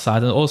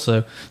outside, and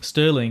also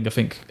Sterling, I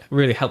think,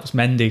 really helps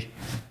Mendy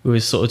with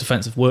his sort of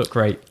defensive work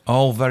rate.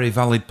 All very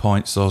valid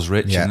points, those,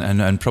 Rich, yeah.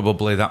 and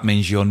probably that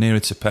means you're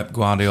nearer to Pep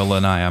Guardiola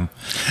than I am.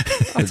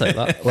 I'll take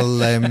that.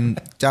 Well,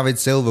 David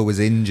Silva was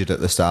injured at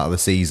the start of the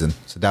season,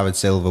 so David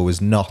Silva was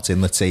not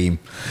in the team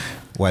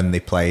when they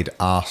played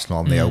Arsenal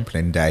on the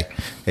opening day.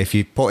 If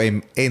you put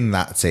him in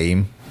that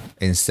team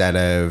instead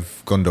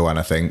of Gundogan,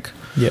 I think,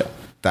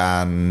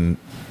 then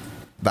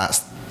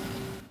that's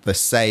the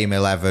same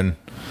 11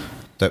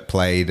 that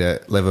played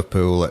at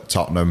Liverpool, at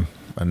Tottenham,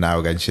 and now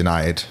against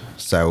United.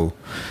 So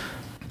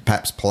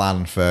Pep's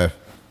plan for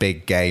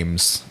big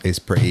games is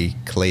pretty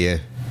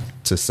clear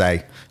to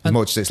say. As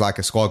much as it's like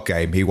a squad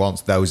game, he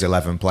wants those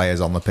 11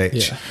 players on the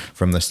pitch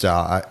from the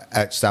start.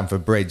 At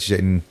Stamford Bridge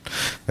in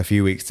a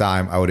few weeks'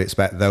 time, I would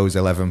expect those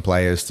 11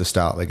 players to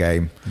start the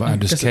game. But how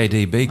does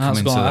KDB come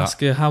into that? I was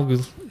going to ask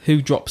you,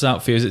 who drops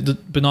out for you? Is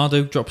it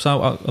Bernardo drops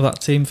out of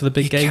that team for the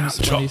big games?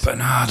 You can't drop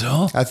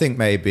Bernardo. I think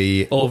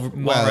maybe... Or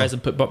Mahrez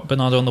and put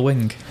Bernardo on the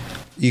wing.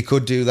 You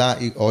could do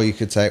that, or you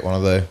could take one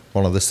of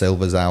the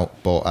Silvers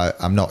out, but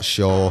I'm not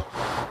sure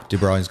De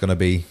Bruyne's going to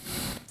be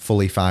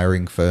fully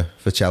firing for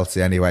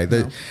Chelsea anyway.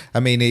 No. I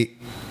mean, he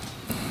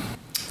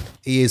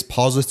is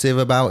positive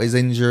about his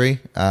injury,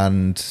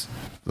 and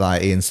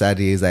like Ian said,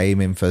 he is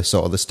aiming for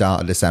sort of the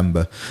start of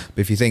December.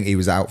 But if you think he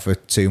was out for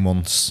 2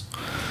 months,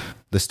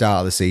 the start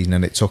of the season,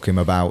 and it took him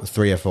about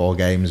 3 or 4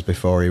 games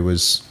before he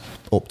was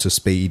up to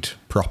speed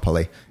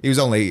properly. He was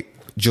only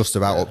just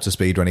about up to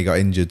speed when he got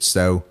injured,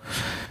 so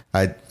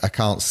I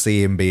can't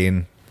see him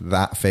being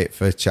that fit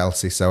for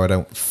Chelsea, so I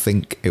don't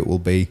think it will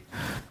be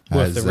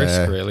worth the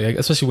risk, really.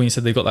 Especially when you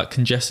said they've got that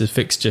congested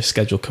fixture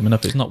schedule coming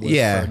up. It's not worth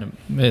throwing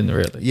them in,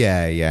 really.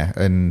 Yeah.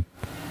 And,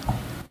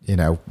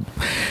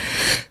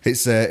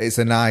 it's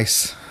a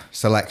nice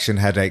selection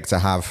headache to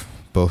have.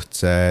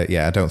 But,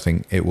 I don't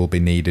think it will be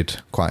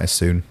needed quite as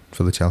soon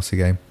for the Chelsea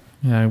game.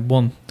 Yeah,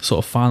 one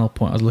sort of final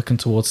point I was looking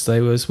towards today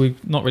was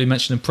we've not really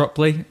mentioned him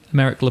properly.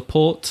 Aymeric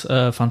Laporte,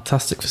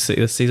 fantastic for City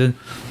this season.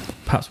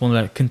 Perhaps one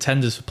of the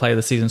contenders for player of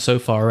the season so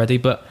far already,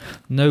 but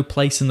no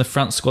place in the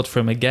France squad for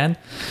him again.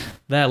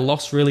 Their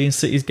loss really in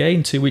City's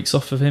gain, 2 weeks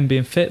off of him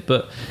being fit,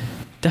 but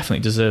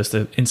definitely deserves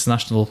the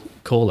international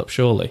call-up,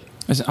 surely.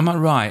 Am I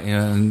right?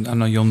 And I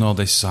know you'll know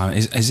this,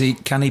 Simon.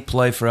 Can he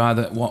play for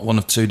either one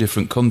of two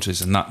different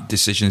countries, and that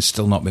decision's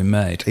still not been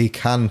made? He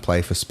can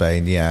play for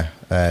Spain, yeah.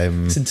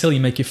 It's until you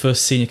make your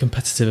first senior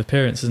competitive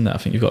appearance, isn't it? I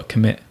think you've got to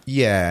commit.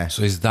 Yeah.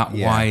 So is that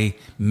why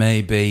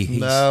maybe he's...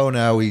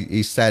 No.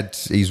 He said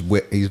he's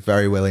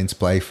very willing to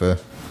play for...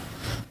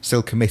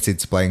 Still committed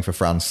to playing for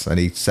France, and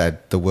he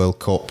said the World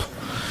Cup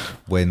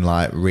win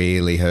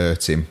really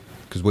hurt him,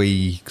 because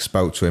we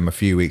spoke to him a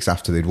few weeks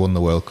after they'd won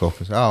the World Cup.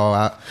 He said,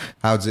 how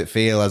does it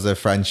feel as a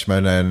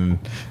Frenchman? And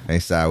he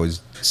said, I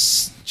was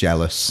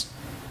jealous,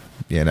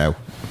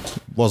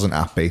 wasn't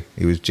happy.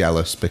 He was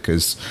jealous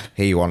because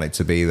he wanted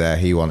to be there.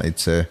 He wanted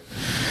to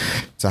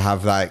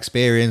have that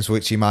experience,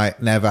 which he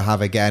might never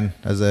have again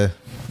as a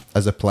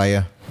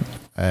player.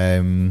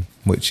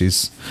 Which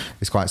is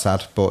quite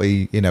sad, but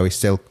he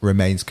still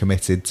remains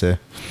committed to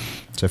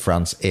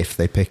France if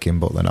they pick him,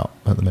 but they're not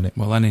at the minute.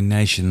 Well, any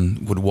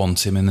nation would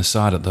want him in the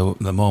side at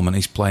the moment.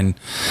 He's playing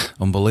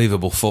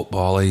unbelievable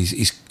football.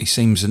 He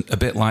seems a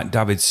bit like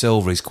David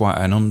Silva. He's quite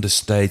an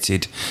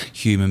understated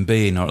human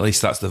being, or at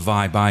least that's the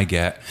vibe I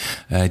get.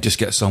 Just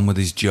gets on with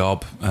his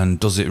job and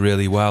does it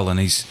really well, and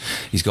he's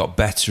got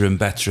better and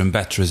better and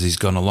better as he's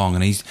gone along,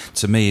 and he's,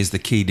 to me, is the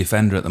key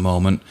defender at the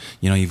moment.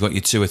 You've got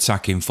your two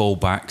attacking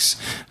fullbacks.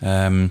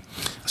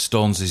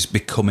 Stones is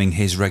becoming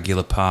his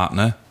regular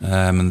partner,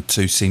 and the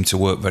two seem to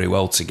work very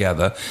well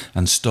together.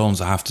 And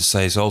Stones, I have to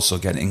say, is also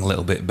getting a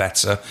little bit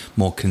better,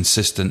 more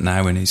consistent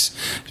now in his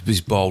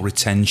ball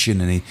retention,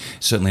 and he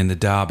certainly in the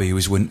derby he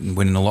was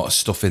winning a lot of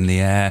stuff in the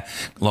air,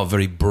 a lot of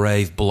very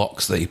brave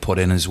blocks that he put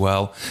in as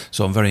well.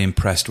 So I'm very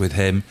impressed with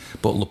him.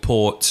 But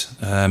Laporte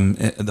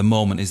at the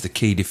moment is the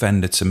key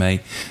defender to me,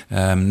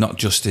 not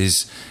just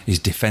his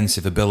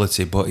defensive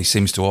ability, but he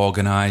seems to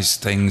organise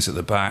things at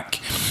the back,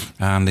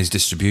 and his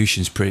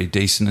distribution's pretty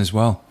decent as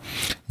well.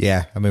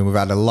 Yeah, I mean, we've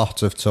had a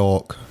lot of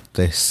talk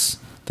this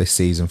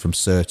season from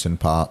certain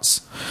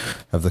parts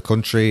of the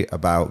country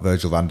about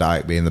Virgil van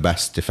Dijk being the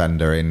best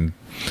defender in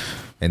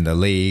the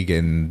league,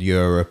 in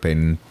Europe,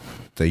 in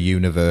the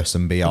universe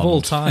and beyond. Of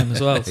all time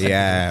as well.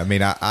 Yeah, I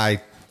mean,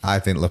 I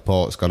think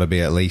Laporte's got to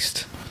be at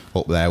least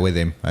up there with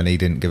him, and he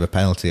didn't give a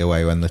penalty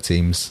away when the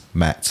teams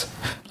met.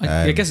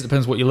 I guess it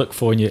depends what you look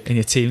for in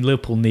your team.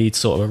 Liverpool need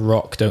sort of a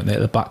rock, don't they,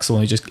 at the back,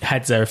 someone who just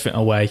heads everything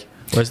away.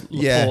 Whereas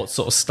Laporte's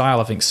sort of style,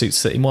 I think, suits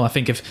City more. I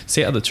think if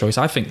City had the choice,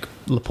 I think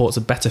Laporte's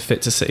a better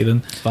fit to City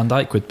than Van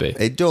Dijk would be.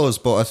 It does,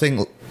 but I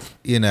think,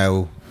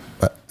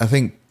 I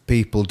think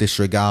people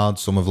disregard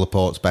some of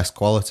Laporte's best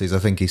qualities. I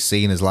think he's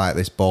seen as like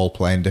this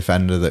ball-playing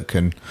defender that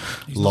can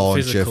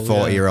launch a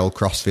 40-year-old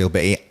crossfield,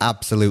 but he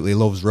absolutely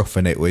loves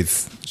roughing it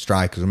with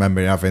strikers. I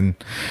remember having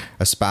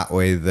a spat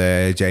with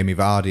Jamie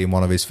Vardy in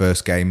one of his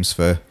first games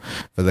for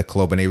the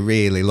club, and he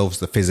really loves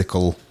the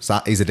physical.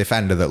 He's a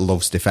defender that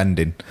loves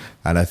defending,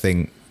 and I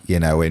think,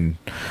 in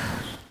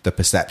the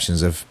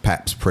perceptions of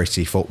Pep's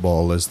pretty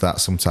footballers,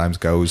 that sometimes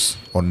goes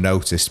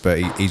unnoticed, but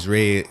he's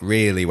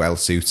really well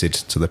suited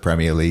to the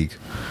Premier League.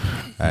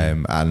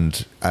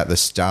 And at the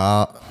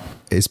start,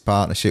 his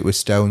partnership with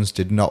Stones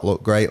did not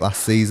look great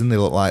last season. They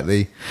looked like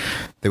they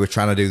were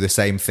trying to do the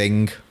same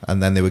thing,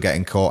 and then they were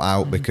getting caught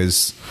out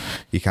because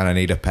you kind of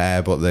need a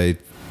pair, but they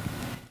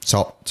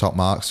top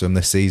marks for them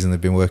this season.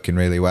 They've been working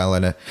really well,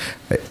 and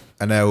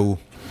I know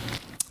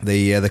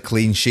the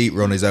clean sheet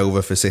run is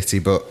over for City,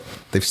 but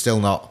they've still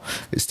not.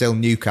 It's still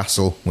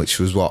Newcastle, which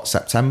was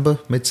mid-September.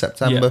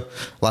 Yeah.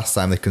 Last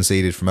time they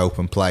conceded from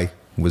open play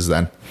was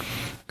then,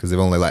 because they've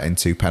only let in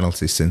 2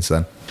 penalties since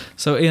then.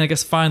 So, Ian, I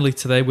guess finally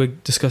today we'll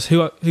discuss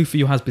who for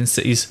you has been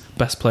City's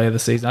best player of the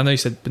season. I know you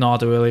said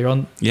Bernardo earlier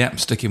on. Yeah, I'm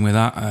sticking with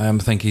that. I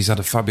think he's had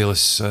a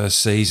fabulous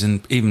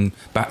season. Even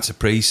back to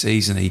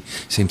pre-season, he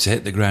seemed to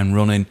hit the ground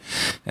running.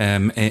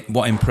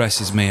 What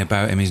impresses me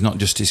about him is not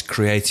just his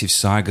creative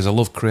side, because I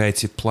love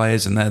creative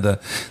players, and they're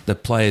the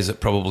players that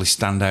probably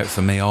stand out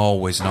for me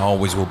always, and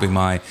always will be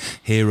my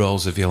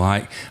heroes, if you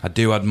like. I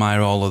do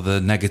admire all of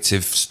the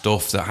negative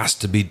stuff that has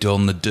to be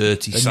done, the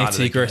dirty side of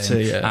the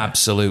game. Yeah.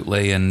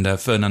 Absolutely. And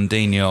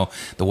Fernandinho,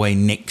 the way he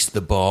nicks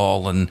the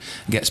ball and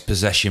gets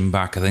possession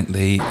back. I think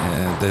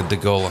the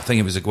goal, I think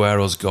it was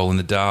Aguero's goal in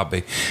the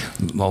derby.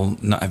 Well,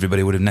 not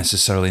everybody would have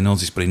necessarily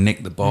noticed, but he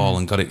nicked the ball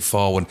and got it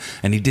forward,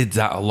 and he did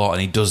that a lot,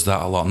 and he does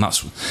that a lot, and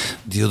that's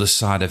the other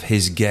side of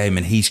his game,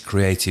 and he's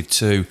creative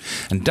too.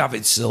 And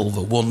David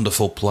Silva,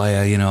 wonderful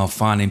player,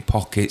 finding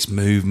pockets,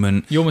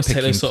 movement. You almost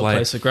take those sort of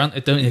players for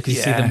granted, don't you? Because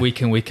you see them week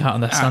in, week out,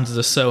 and their standards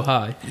are so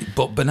high.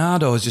 But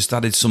Bernardo has just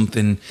added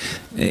something.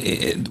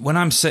 When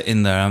I'm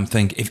sitting there, I'm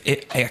thinking,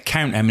 I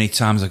count how many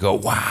times I go,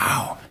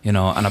 wow, and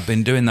I've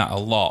been doing that a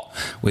lot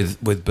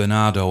with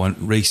Bernardo and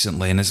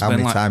recently. And how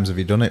many times have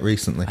you done it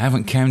recently? I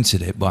haven't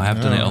counted it, but I have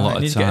done it a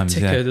lot of times.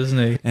 Get a ticker, doesn't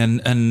he?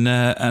 And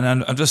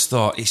I just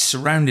thought, he's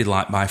surrounded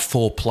by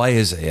 4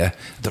 players here.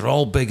 They're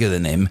all bigger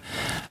than him,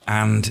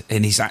 and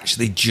he's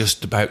actually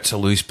just about to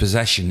lose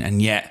possession,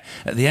 and yet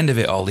at the end of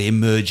it all, he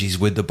emerges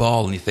with the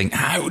ball, and you think,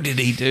 how did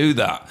he do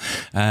that?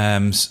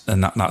 And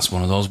that's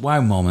one of those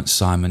wow moments,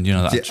 Simon.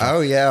 That.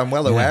 Oh yeah, I'm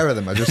well aware of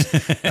them.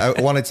 I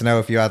wanted to know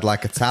if you had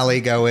like a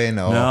tally going,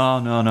 or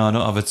No, I don't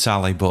have a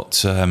tally,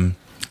 but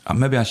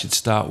maybe I should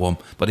start one.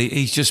 But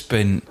he's just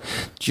been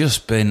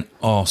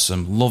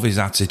awesome. Love his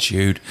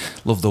attitude.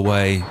 Love the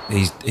way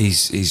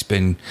he's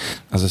been,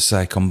 as I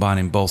say,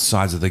 combining both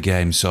sides of the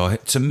game. So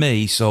to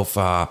me, so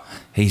far,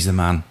 he's the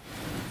man.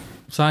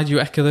 So do you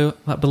echo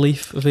that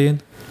belief of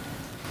Ian?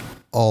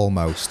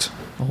 Almost.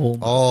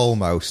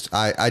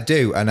 I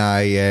do, and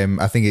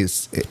I think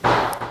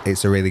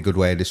it's a really good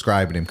way of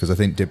describing him, because I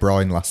think De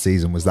Bruyne last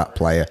season was that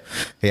player.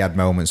 He had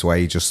moments where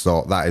you just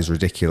thought, that is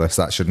ridiculous.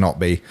 That should not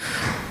be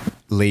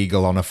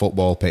legal on a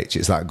football pitch.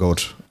 It's that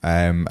good.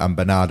 And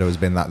Bernardo has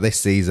been that this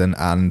season,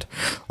 and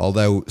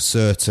although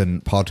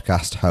certain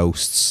podcast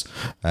hosts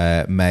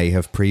may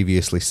have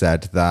previously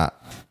said that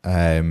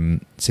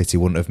City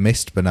wouldn't have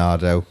missed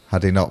Bernardo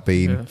had he not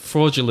been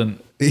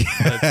fraudulent.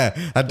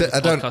 Yeah,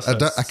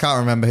 I can't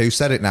remember who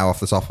said it now off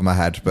the top of my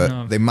head,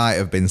 but they might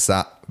have been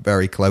sat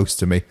very close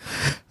to me.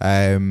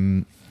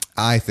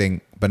 I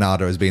think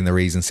Bernardo has been the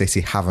reason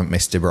City haven't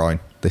missed De Bruyne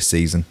this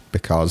season,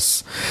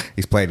 because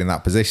he's played in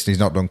that position. He's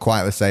not done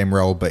quite the same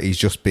role, but he's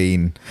just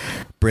been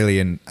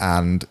brilliant,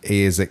 and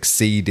he has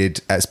exceeded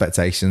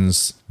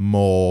expectations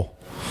more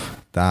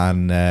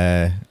than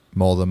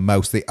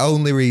most. The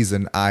only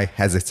reason I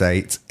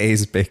hesitate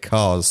is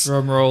because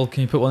drum roll.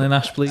 Can you put one in,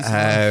 Ash, please?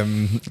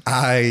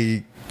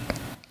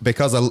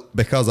 Because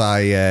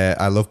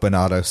I love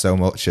Bernardo so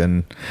much,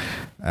 and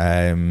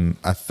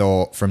I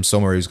thought from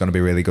summer he was going to be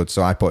really good,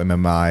 so I put him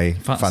in my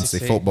fantasy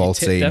football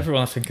team.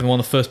 Everyone, I think, in one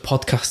of the first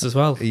podcasts as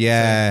well.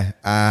 Yeah,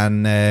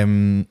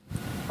 and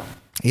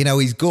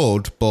he's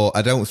good, but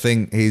I don't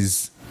think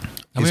he's.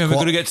 We're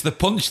going to get to the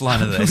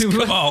punchline of this.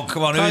 Come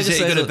on. Who's it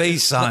going to be,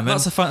 Simon?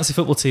 That's a fantasy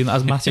football team that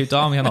has Matthew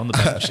Darmian on the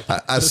bench.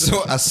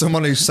 As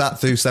someone who's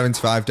sat through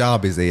 75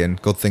 derbies, Ian,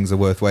 good things are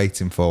worth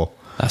waiting for.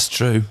 That's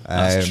true.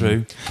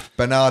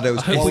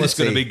 Bernardo's quality. It's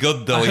going to be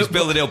good, though. He's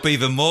building it up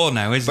even more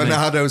now, isn't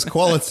Bernardo's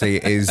quality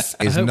is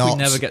I hope not.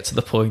 We never get to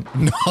the point.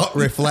 Not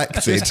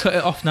reflected. Just cut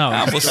it off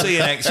now. We'll see you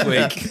next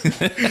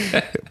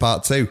week.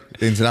 Part 2,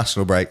 the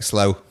international break.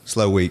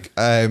 Slow week.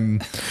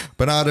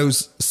 Bernardo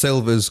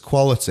Silva's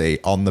quality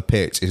on the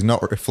pitch is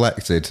not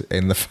reflected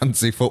in the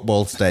fantasy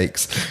football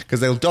stakes, because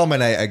they'll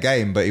dominate a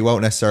game, but he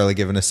won't necessarily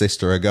give an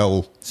assist or a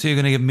goal. So you're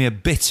going to give me a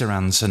bitter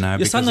answer now,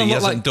 because he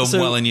hasn't done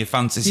well in your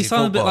fantasy football.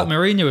 You sound a bit like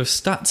Mourinho with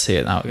stats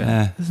here now,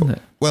 isn't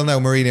it? Well, no,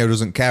 Mourinho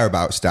doesn't care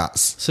about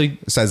stats. So he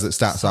says that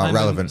stats aren't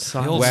relevant.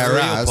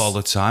 Whereas all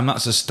the time,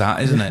 that's a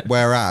stat, isn't it?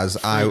 Whereas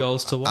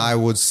I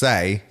would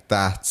say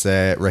that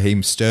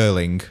Raheem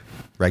Sterling,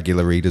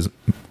 regular readers,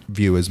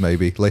 viewers,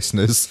 maybe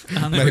listeners,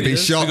 may be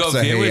shocked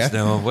to hear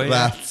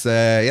that.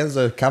 There's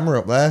a camera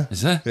up there.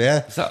 Is there? Yeah.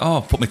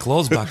 Put my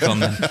clothes back on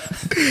then.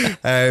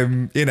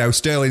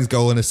 Sterling's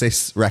goal and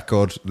assist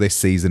record this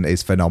season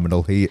is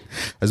phenomenal. He,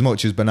 as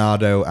much as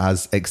Bernardo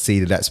has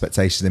exceeded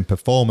expectations in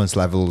performance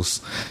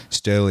levels,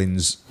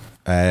 Sterling's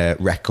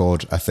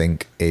record, I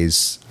think,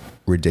 is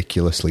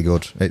ridiculously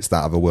good. It's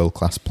that of a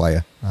world-class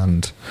player,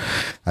 and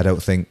I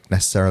don't think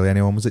necessarily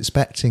anyone was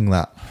expecting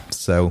that.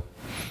 So,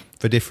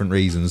 for different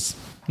reasons,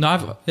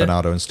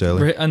 Bernardo and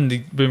Sterling. And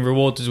he's been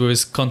rewarded with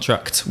his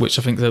contract, which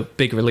I think is a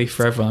big relief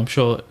for everyone. I'm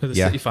sure the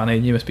City fan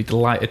in you must be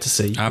delighted to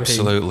see.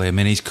 Absolutely. Raheem. I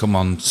mean, he's come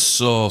on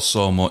so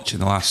much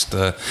in the last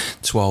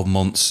 12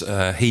 months.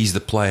 He's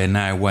the player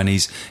now when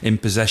he's in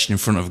possession in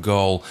front of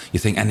goal. You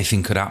think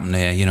anything could happen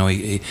here.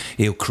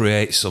 He'll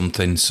create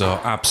something. So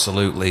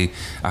absolutely,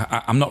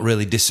 I'm not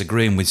really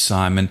disagreeing with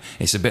Simon.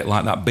 It's a bit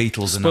like that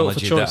Beatles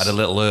analogy that I had a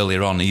little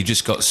earlier on. You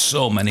just got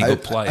so many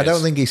good players. I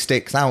don't think he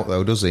sticks out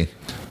though, does he?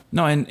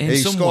 No, in some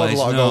ways, he scored a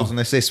lot of goals and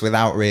assists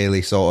without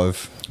really sort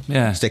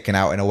of sticking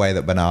out in a way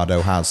that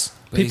Bernardo has.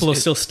 People are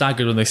still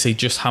staggered when they see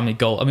just how many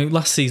goals. I mean,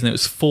 last season it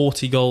was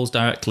 40 goals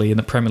directly in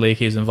the Premier League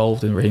he was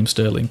involved in, Raheem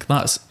Sterling.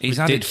 He's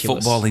added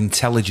football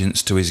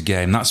intelligence to his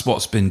game. That's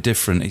what's been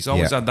different. He's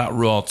always had that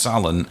raw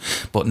talent,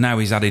 but now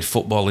he's added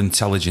football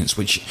intelligence,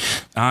 which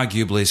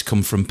arguably has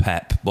come from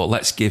Pep. But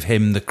let's give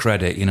him the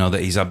credit,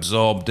 that he's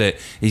absorbed it,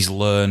 he's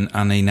learned,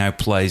 and he now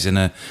plays in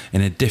a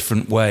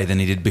different way than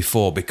he did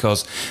before.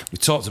 Because we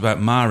talked about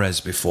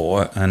Mahrez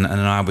before, and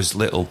I was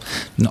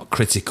not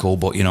critical,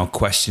 but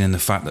questioning the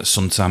fact that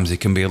sometimes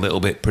he can be a little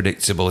bit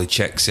predictable. He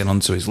checks in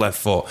onto his left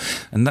foot,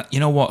 and that,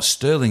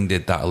 Sterling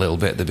did that a little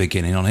bit at the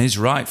beginning on his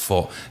right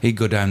foot. He'd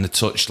go down the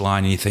touchline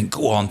and you think,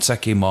 go on,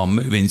 take him on,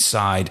 move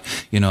inside,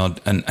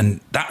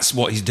 and that's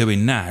what he's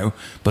doing now.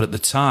 But at the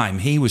time,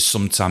 he was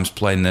sometimes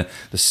playing the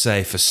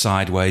safer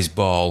sideways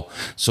ball.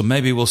 So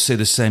maybe we'll see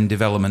the same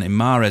development in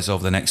Mahrez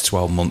over the next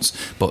 12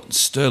 months. But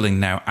Sterling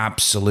now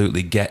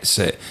absolutely gets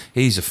it.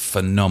 He's a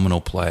phenomenal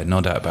player,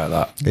 no doubt about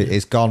that.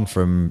 It's gone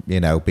from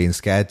being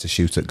scared to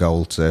shoot at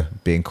goal to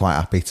being quite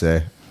happy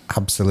to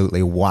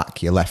absolutely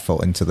whack your left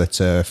foot into the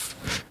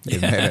turf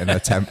in an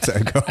attempt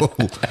at a goal.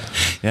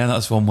 Yeah,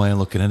 that's one way of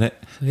looking at it.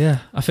 Yeah,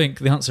 I think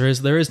the answer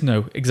is there is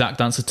no exact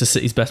answer to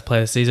City's best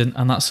player this season,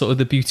 and that's sort of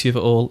the beauty of it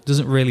all. It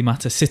doesn't really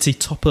matter. City,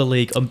 top of the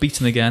league,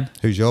 unbeaten again.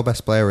 Who's your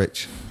best player,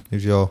 Rich?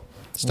 Who's your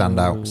stand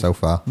out so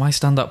far? My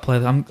standout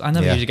player. I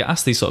never Yeah. usually get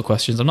asked these sort of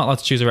questions. I'm not allowed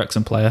to choose a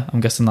Wrexham player. I'm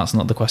guessing that's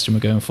not the question we're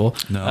going for.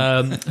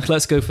 No.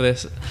 Let's go for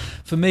this.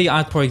 For me,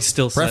 I'd probably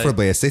still say...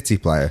 Preferably a City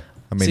player.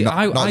 I mean, See,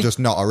 not just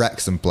not a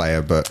Wrexham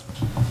player, but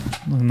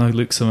No,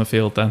 Luke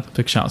Summerfield then.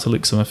 Big shout out to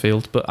Luke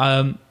Summerfield. But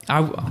I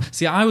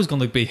was going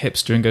to be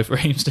hipster and go for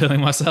Raheem Sterling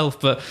myself,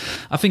 but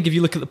I think if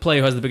you look at the player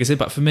who has the biggest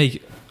impact, for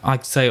me, I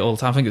say it all the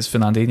time, I think it's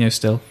Fernandinho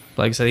still.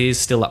 Like I said, he is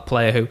still that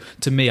player who,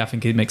 to me, I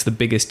think he makes the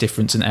biggest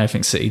difference in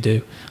everything City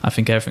do. I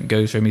think everything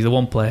goes for him. He's the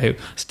one player who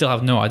still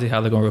have no idea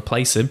how they're going to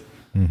replace him.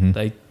 Mm-hmm.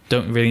 They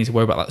don't really need to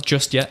worry about that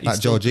just yet. that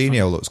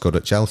Jorginho looks good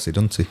at Chelsea,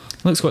 doesn't he?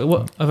 Looks quite...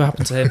 Whatever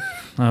happened to him?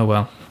 Oh,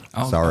 well.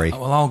 Sorry.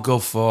 I'll go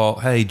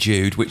for Hey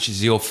Jude, which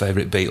is your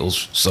favourite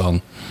Beatles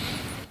song.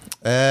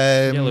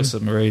 Yellow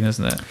Submarine,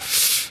 isn't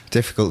it?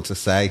 Difficult to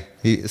say.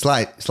 It's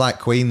like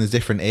Queen. There's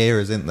different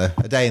eras, isn't there?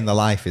 A Day in the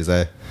Life is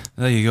a...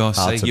 There you go.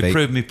 Hard See, to you beat.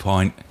 proved my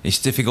point. It's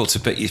difficult to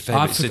pick your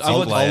favourite City I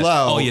would- player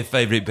although- or your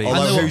favourite Beatles.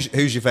 Although,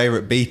 who's your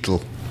favourite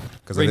Beatle?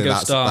 Because I think Ringo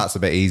Starr. that's a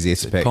bit easier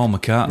to pick. Paul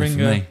McCartney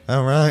Ringo. for me.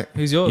 All right.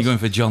 Who's yours? You're going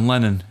for John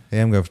Lennon.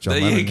 Yeah, I'm going for John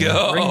There Lennon. you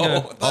go. Ringo.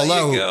 There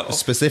Although, you go.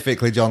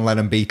 specifically John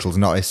Lennon Beatles,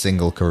 not his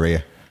single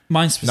career.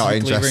 Mine specifically,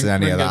 interested in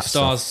any of Ringo that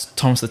Starr's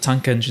Thomas the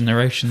Tank Engine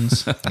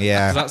narrations.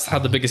 Yeah. That's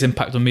had the biggest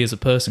impact on me as a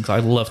person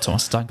because I love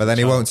Thomas the Tank. But then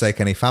he won't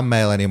take any fan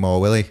mail anymore,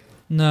 will he?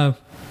 No.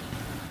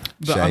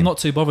 But Shame. I'm not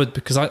too bothered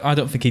because I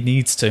don't think he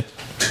needs to.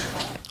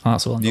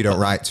 That's all. You don't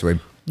write to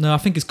him. No, I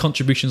think his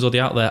contributions already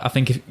out there. I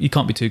think if you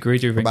can't be too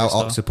greedy with Ringo About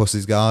Starr.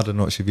 Octopus's Garden,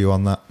 what's your view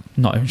on that?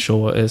 Not even sure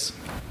what it is.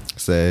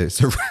 It's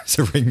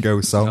a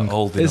Ringo song. Not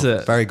old Is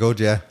enough. it? Very good,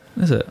 yeah.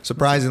 Is it?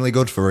 Surprisingly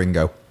good for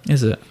Ringo.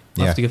 Is it?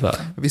 I'll Yeah. have to give that.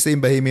 Have you seen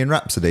Bohemian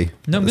Rhapsody?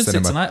 No, I'm at going the to see it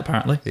cinema? tonight,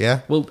 apparently.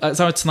 Yeah. Well, it's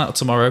either tonight or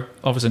tomorrow.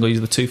 Obviously, I'm going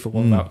to use the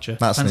 2-for-1 voucher.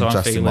 That's an Depends how I'm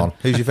interesting feeling. one.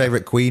 Who's your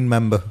favourite Queen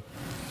member?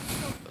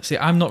 See,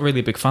 I'm not really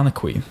a big fan of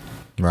Queen.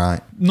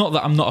 Right. Not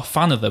that I'm not a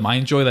fan of them. I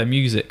enjoy their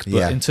music. But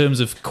Yeah. in terms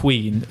of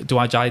Queen, do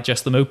I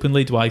digest them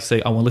openly? Do I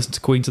say, I want to listen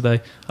to Queen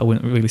today? I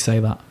wouldn't really say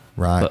that.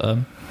 Right. But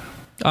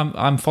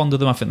I'm fond of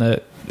them. I think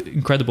they're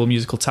incredible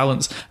musical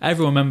talents.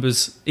 Everyone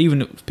remembers,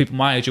 even people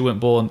my age who weren't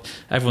born,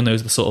 everyone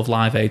knows the sort of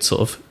Live Aid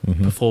sort of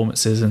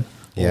performances and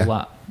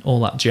all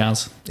that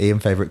jazz. Ian,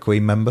 favourite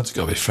Queen member? It's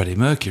got to be Freddie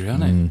Mercury,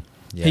 hasn't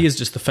it? Yeah. He is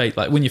just the fate.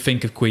 Like when you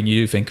think of Queen,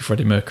 you do think of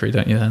Freddie Mercury,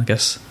 don't you? Then I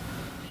guess.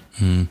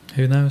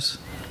 Who knows?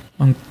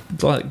 I'm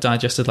like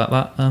digested like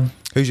that.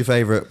 Who's your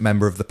favourite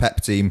member of the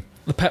Pep team?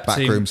 The Pep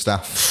Backroom team.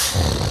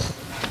 staff.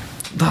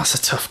 That's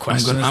a tough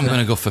question. I'm going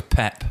to go for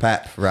Pep.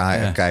 Pep, right,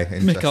 Yeah. okay.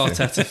 Mikel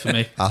Interesting. Arteta for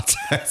me.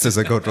 Arteta's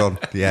a good one.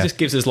 He Yeah. just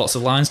gives us lots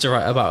of lines to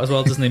write about as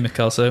well, doesn't he,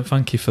 Mikel? So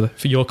thank you for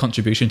your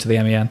contribution to the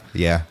MEN.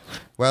 Yeah.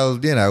 Well,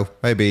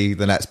 maybe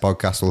the next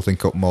podcast will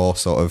think up more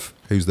sort of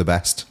who's the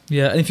best.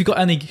 Yeah, and if you've got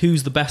any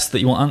who's the best that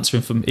you want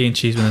answering from Ian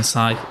Cheeseman and Si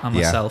and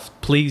Yeah. myself,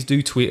 please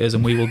do tweet us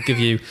and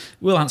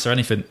we'll answer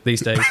anything these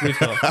days. We've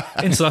got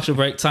international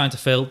break, time to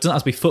fill. Doesn't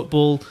have to be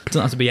football,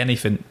 doesn't have to be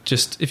anything.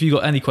 Just if you've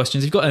got any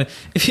questions,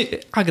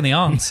 agony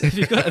aunts, if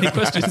you've got any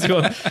questions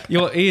you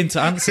want Ian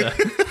to answer,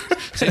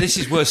 See, this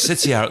is where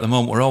City are at the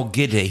moment. We're all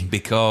giddy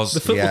because the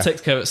football Yeah. takes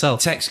care of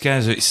itself. takes care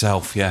of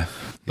itself, yeah.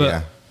 But-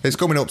 yeah. It's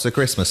coming up to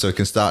Christmas, so we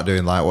can start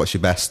doing like what's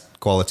your best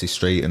quality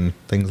street and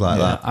things like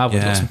Yeah, that. I've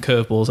Yeah. got some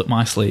curveballs at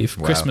my sleeve.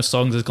 Wow. Christmas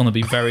songs is going to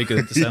be very good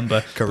in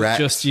December. Correct.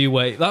 But just you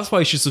wait. That's why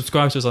you should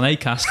subscribe to us on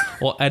Acast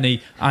or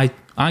any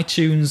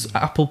iTunes,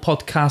 Apple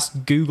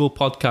Podcasts, Google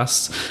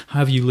Podcasts.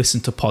 However you listen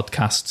to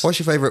podcasts. What's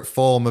your favourite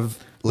form of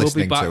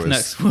listening We'll be to back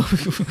us?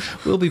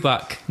 next. We'll be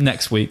back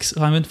next week.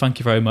 Simon, thank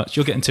you very much.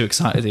 You're getting too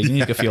excited. Ian. You need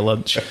to go for your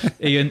lunch.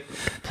 Ian,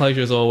 pleasure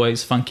as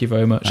always. Thank you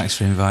very much. Thanks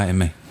for inviting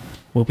me.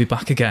 We'll be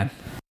back again.